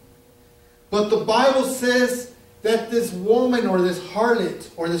 But the Bible says that this woman or this harlot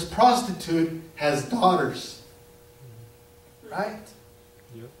or this prostitute has daughters. Right?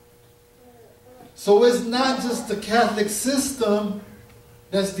 Yep. So it's not just the Catholic system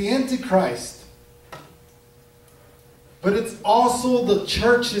that's the Antichrist. But it's also the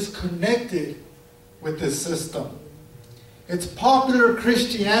churches connected with this system. It's popular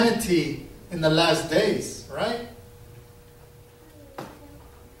Christianity in the last days, right?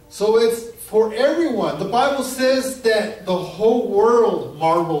 So it's for everyone. The Bible says that the whole world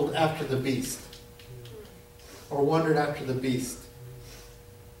marveled after the beast, or wondered after the beast.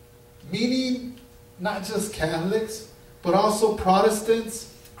 Meaning, not just Catholics, but also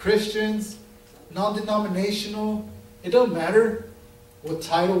Protestants, Christians, non-denominational. It don't matter what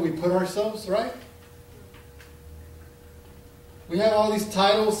title we put ourselves, right? We have all these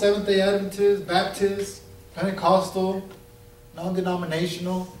titles: Seventh-day Adventist, Baptist, Pentecostal,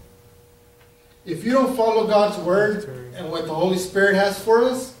 non-denominational. If you don't follow God's word and what the Holy Spirit has for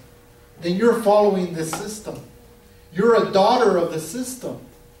us, then you're following this system. You're a daughter of the system.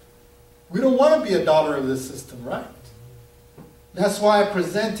 We don't want to be a daughter of this system, right? That's why I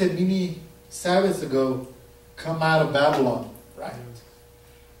presented many Sabbaths ago, come out of Babylon, right?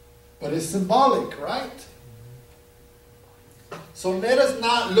 But it's symbolic, right? So let us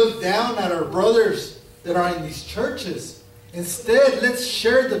not look down at our brothers that are in these churches. Instead, let's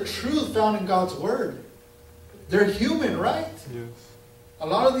share the truth found in God's word. They're human, right? Yes. A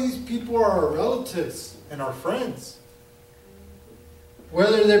lot of these people are our relatives and our friends.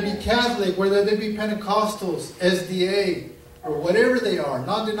 Whether they be Catholic, whether they be Pentecostals, SDA, or whatever they are,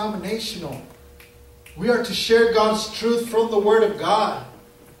 non-denominational. We are to share God's truth from the Word of God.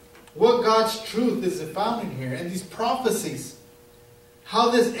 What God's truth is found in here. And these prophecies. How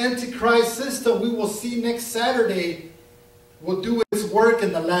this Antichrist system, we will see next Saturday, will do its work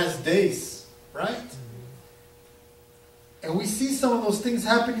in the last days. Right? And we see some of those things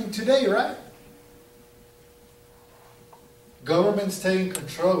happening today, right? Government's taking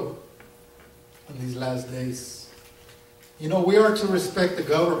control in these last days. You know, we are to respect the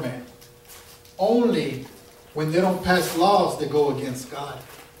government only when they don't pass laws that go against God.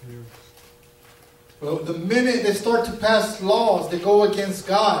 Yes. Well, the minute they start to pass laws that go against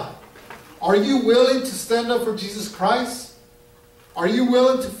God, are you willing to stand up for Jesus Christ? Are you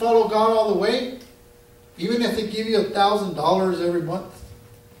willing to follow God all the way? Even if they give you $1,000 every month?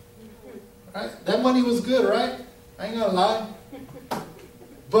 Right? That money was good, right? I ain't gonna lie.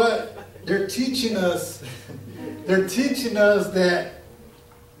 But they're teaching us that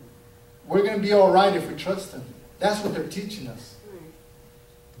we're going to be all right if we trust Him. That's what they're teaching us.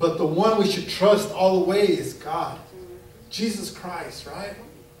 But the one we should trust all the way is God. Jesus Christ, right?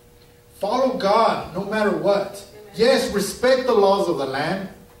 Follow God no matter what. Yes, respect the laws of the land.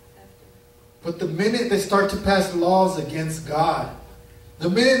 But the minute they start to pass laws against God, the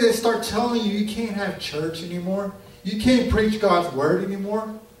minute they start telling you can't have church anymore, you can't preach God's word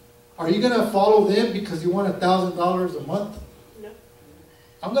anymore, are you going to follow them because you want $1,000 a month? No.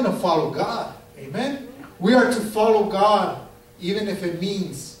 I'm going to follow God. Amen? We are to follow God even if it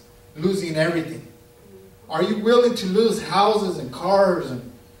means losing everything. Are you willing to lose houses and cars and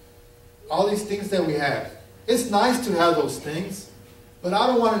all these things that we have? It's nice to have those things, but I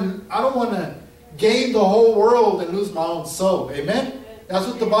don't want to gain the whole world and lose my own soul. Amen? That's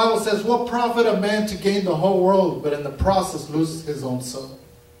what the Bible says. What profit a man to gain the whole world, but in the process loses his own soul?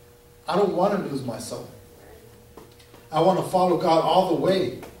 I don't want to lose my soul. I want to follow God all the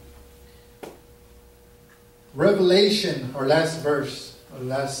way. Revelation, our last verse, our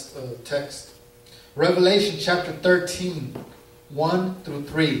last text. Revelation chapter 13, 1 through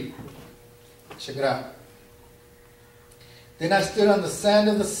 3. Check it out. Then I stood on the sand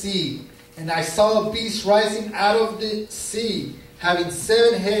of the sea, and I saw a beast rising out of the sea, having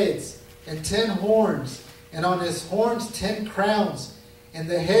 7 heads and 10 horns, and on his horns 10 crowns, and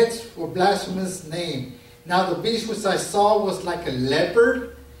the heads were blasphemous name. Now the beast which I saw was like a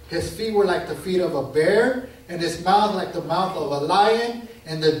leopard, his feet were like the feet of a bear, and his mouth like the mouth of a lion.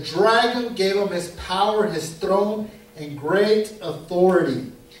 And the dragon gave him his power, his throne, and great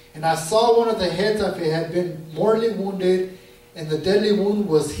authority. And I saw one of the heads of it had been mortally wounded, and the deadly wound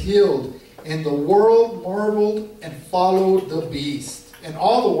was healed. And the world marveled and followed the beast. And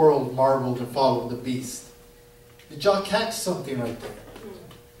all the world marveled and followed the beast. Did y'all catch something right there?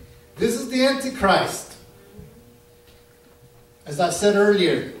 This is the Antichrist. As I said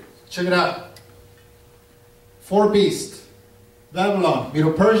earlier, check it out. 4 beasts. Babylon,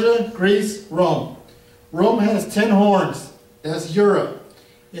 Medo-Persia, Greece, Rome. Rome has 10 horns. That's Europe.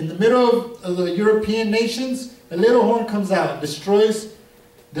 In the middle of the European nations, a little horn comes out, destroys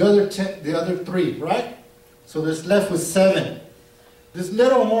the other 3, right? So there's left with 7. This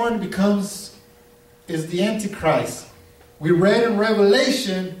little horn is the Antichrist. We read in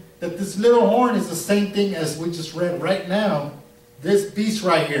Revelation that this little horn is the same thing as we just read right now. This beast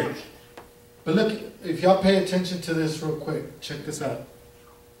right here. But look, if y'all pay attention to this real quick, check this out.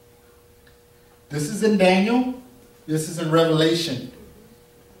 This is in Daniel. This is in Revelation.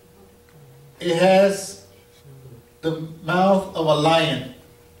 It has the mouth of a lion,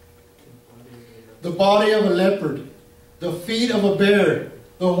 the body of a leopard, the feet of a bear,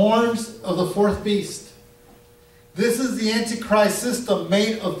 the horns of the 4th beast. This is the Antichrist system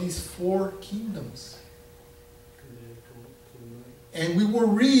made of these 4 kingdoms. And we will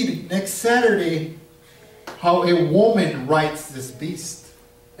read next Saturday how a woman rides this beast.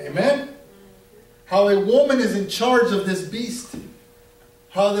 Amen? How a woman is in charge of this beast.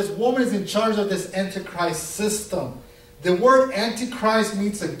 How this woman is in charge of this Antichrist system. The word Antichrist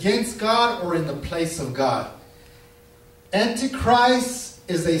means against God or in the place of God. Antichrist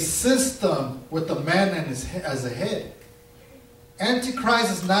is a system with a man as a head.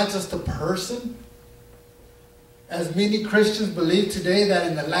 Antichrist is not just a person. As many Christians believe today that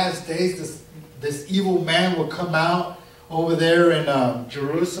in the last days this evil man will come out over there in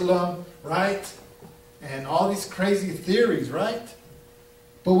Jerusalem, right? And all these crazy theories, right?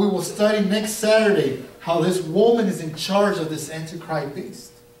 But we will study next Saturday how this woman is in charge of this Antichrist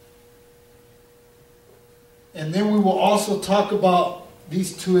beast. And then we will also talk about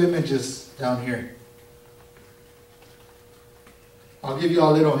these 2 images down here. I'll give you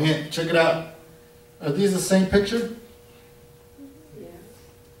all a little hint. Check it out. Are these the same picture? Yeah.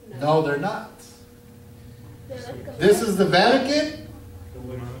 No, they're not. This is the Vatican,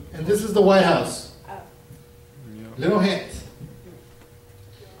 and this is the White House. Little hint.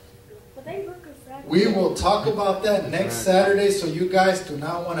 But they look exactly. We will talk about that next Saturday, so you guys do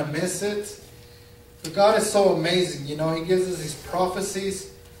not want to miss it. But God is so amazing. You know, He gives us these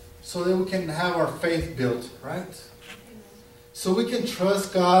prophecies so that we can have our faith built, right? So we can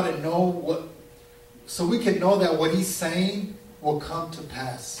trust God and so we can know that what He's saying will come to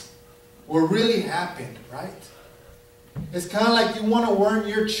pass. Will really happen, right? It's kind of like you want to warn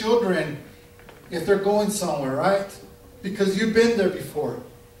your children if they're going somewhere, right? Because you've been there before.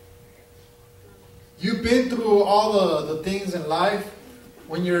 You've been through all the things in life.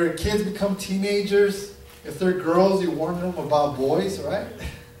 When your kids become teenagers, if they're girls, you warn them about boys, right?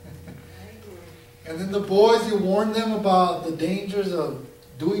 And then the boys, you warn them about the dangers of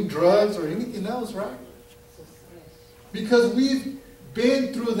doing drugs or anything else, right? Because we've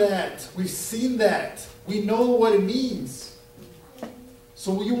been through that. We've seen that. We know what it means.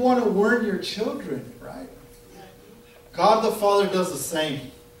 So you want to warn your children, right? God the Father does the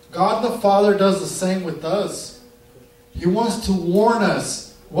same. God the Father does the same with us. He wants to warn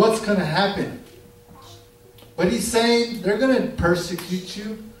us what's going to happen. But He's saying they're going to persecute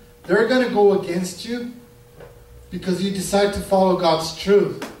you. They're going to go against you because you decide to follow God's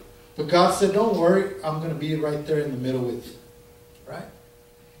truth. But God said, don't worry, I'm going to be right there in the middle with you. Right?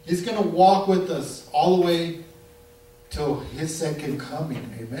 He's going to walk with us all the way till His second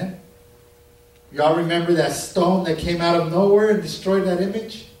coming. Amen? Y'all remember that stone that came out of nowhere and destroyed that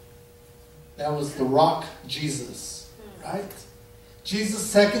image? That was the rock Jesus, right? Jesus'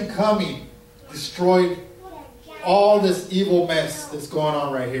 second coming destroyed all this evil mess that's going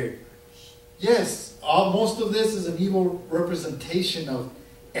on right here. Yes, most of this is an evil representation of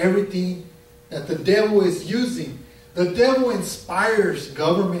everything that the devil is using. The devil inspires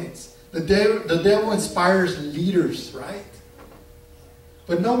governments. The devil inspires leaders, right?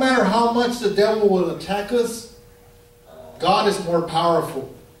 But no matter how much the devil will attack us, God is more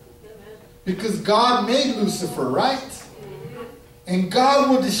powerful. Because God made Lucifer, right? And God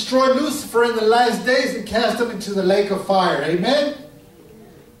will destroy Lucifer in the last days and cast him into the lake of fire. Amen?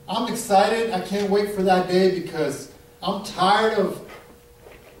 I'm excited. I can't wait for that day because I'm tired of,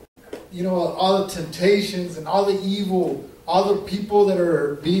 all the temptations and all the evil, all the people that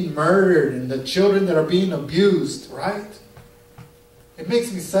are being murdered and the children that are being abused, right? It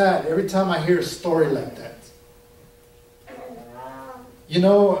makes me sad every time I hear a story like that.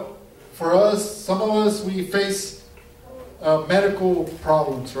 For us, some of us, we face medical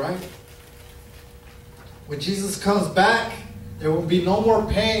problems, right? When Jesus comes back, there will be no more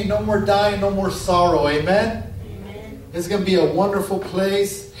pain, no more dying, no more sorrow. Amen? Amen. It's going to be a wonderful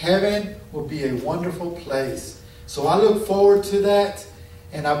place. Heaven will be a wonderful place. So I look forward to that.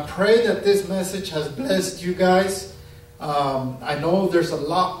 And I pray that this message has blessed you guys. I know there's a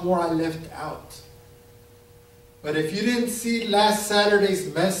lot more I left out. But if you didn't see last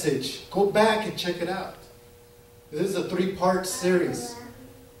Saturday's message, go back and check it out. This is a 3-part series.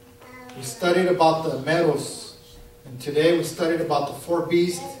 We studied about the metals. And today we studied about the 4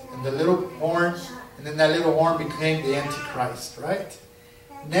 beasts and the little horn. And then that little horn became the Antichrist, right?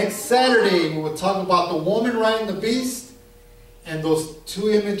 Next Saturday we will talk about the woman riding the beast and those 2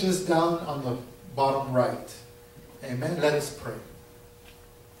 images down on the bottom right. Amen. Let us pray.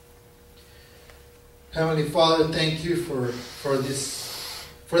 Heavenly Father, thank you for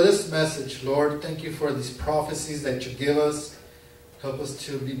this message, Lord. Thank you for these prophecies that you give us. Help us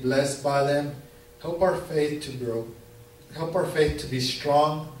to be blessed by them. Help our faith to grow. Help our faith to be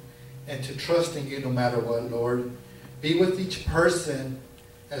strong and to trust in you no matter what, Lord. Be with each person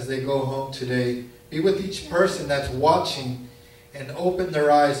as they go home today. Be with each person that's watching and open their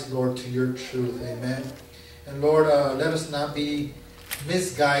eyes, Lord, to your truth. Amen. And Lord, let us not be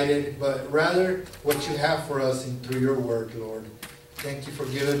misguided, but rather what you have for us through your word, Lord. Thank you for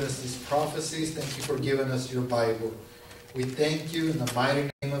giving us these prophecies. Thank you for giving us your Bible. We thank you in the mighty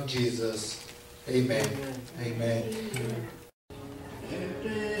name of Jesus. Amen. Amen. Amen.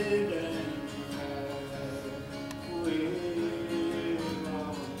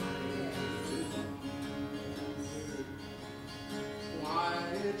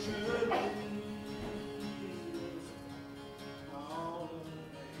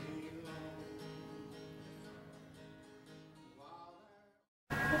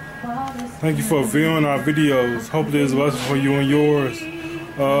 Thank you for viewing our videos. Hopefully it's a blessing for you and yours.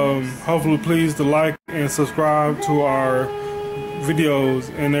 Hopefully please to like and subscribe to our videos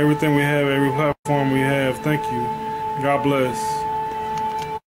and everything we have, every platform we have. Thank you. God bless.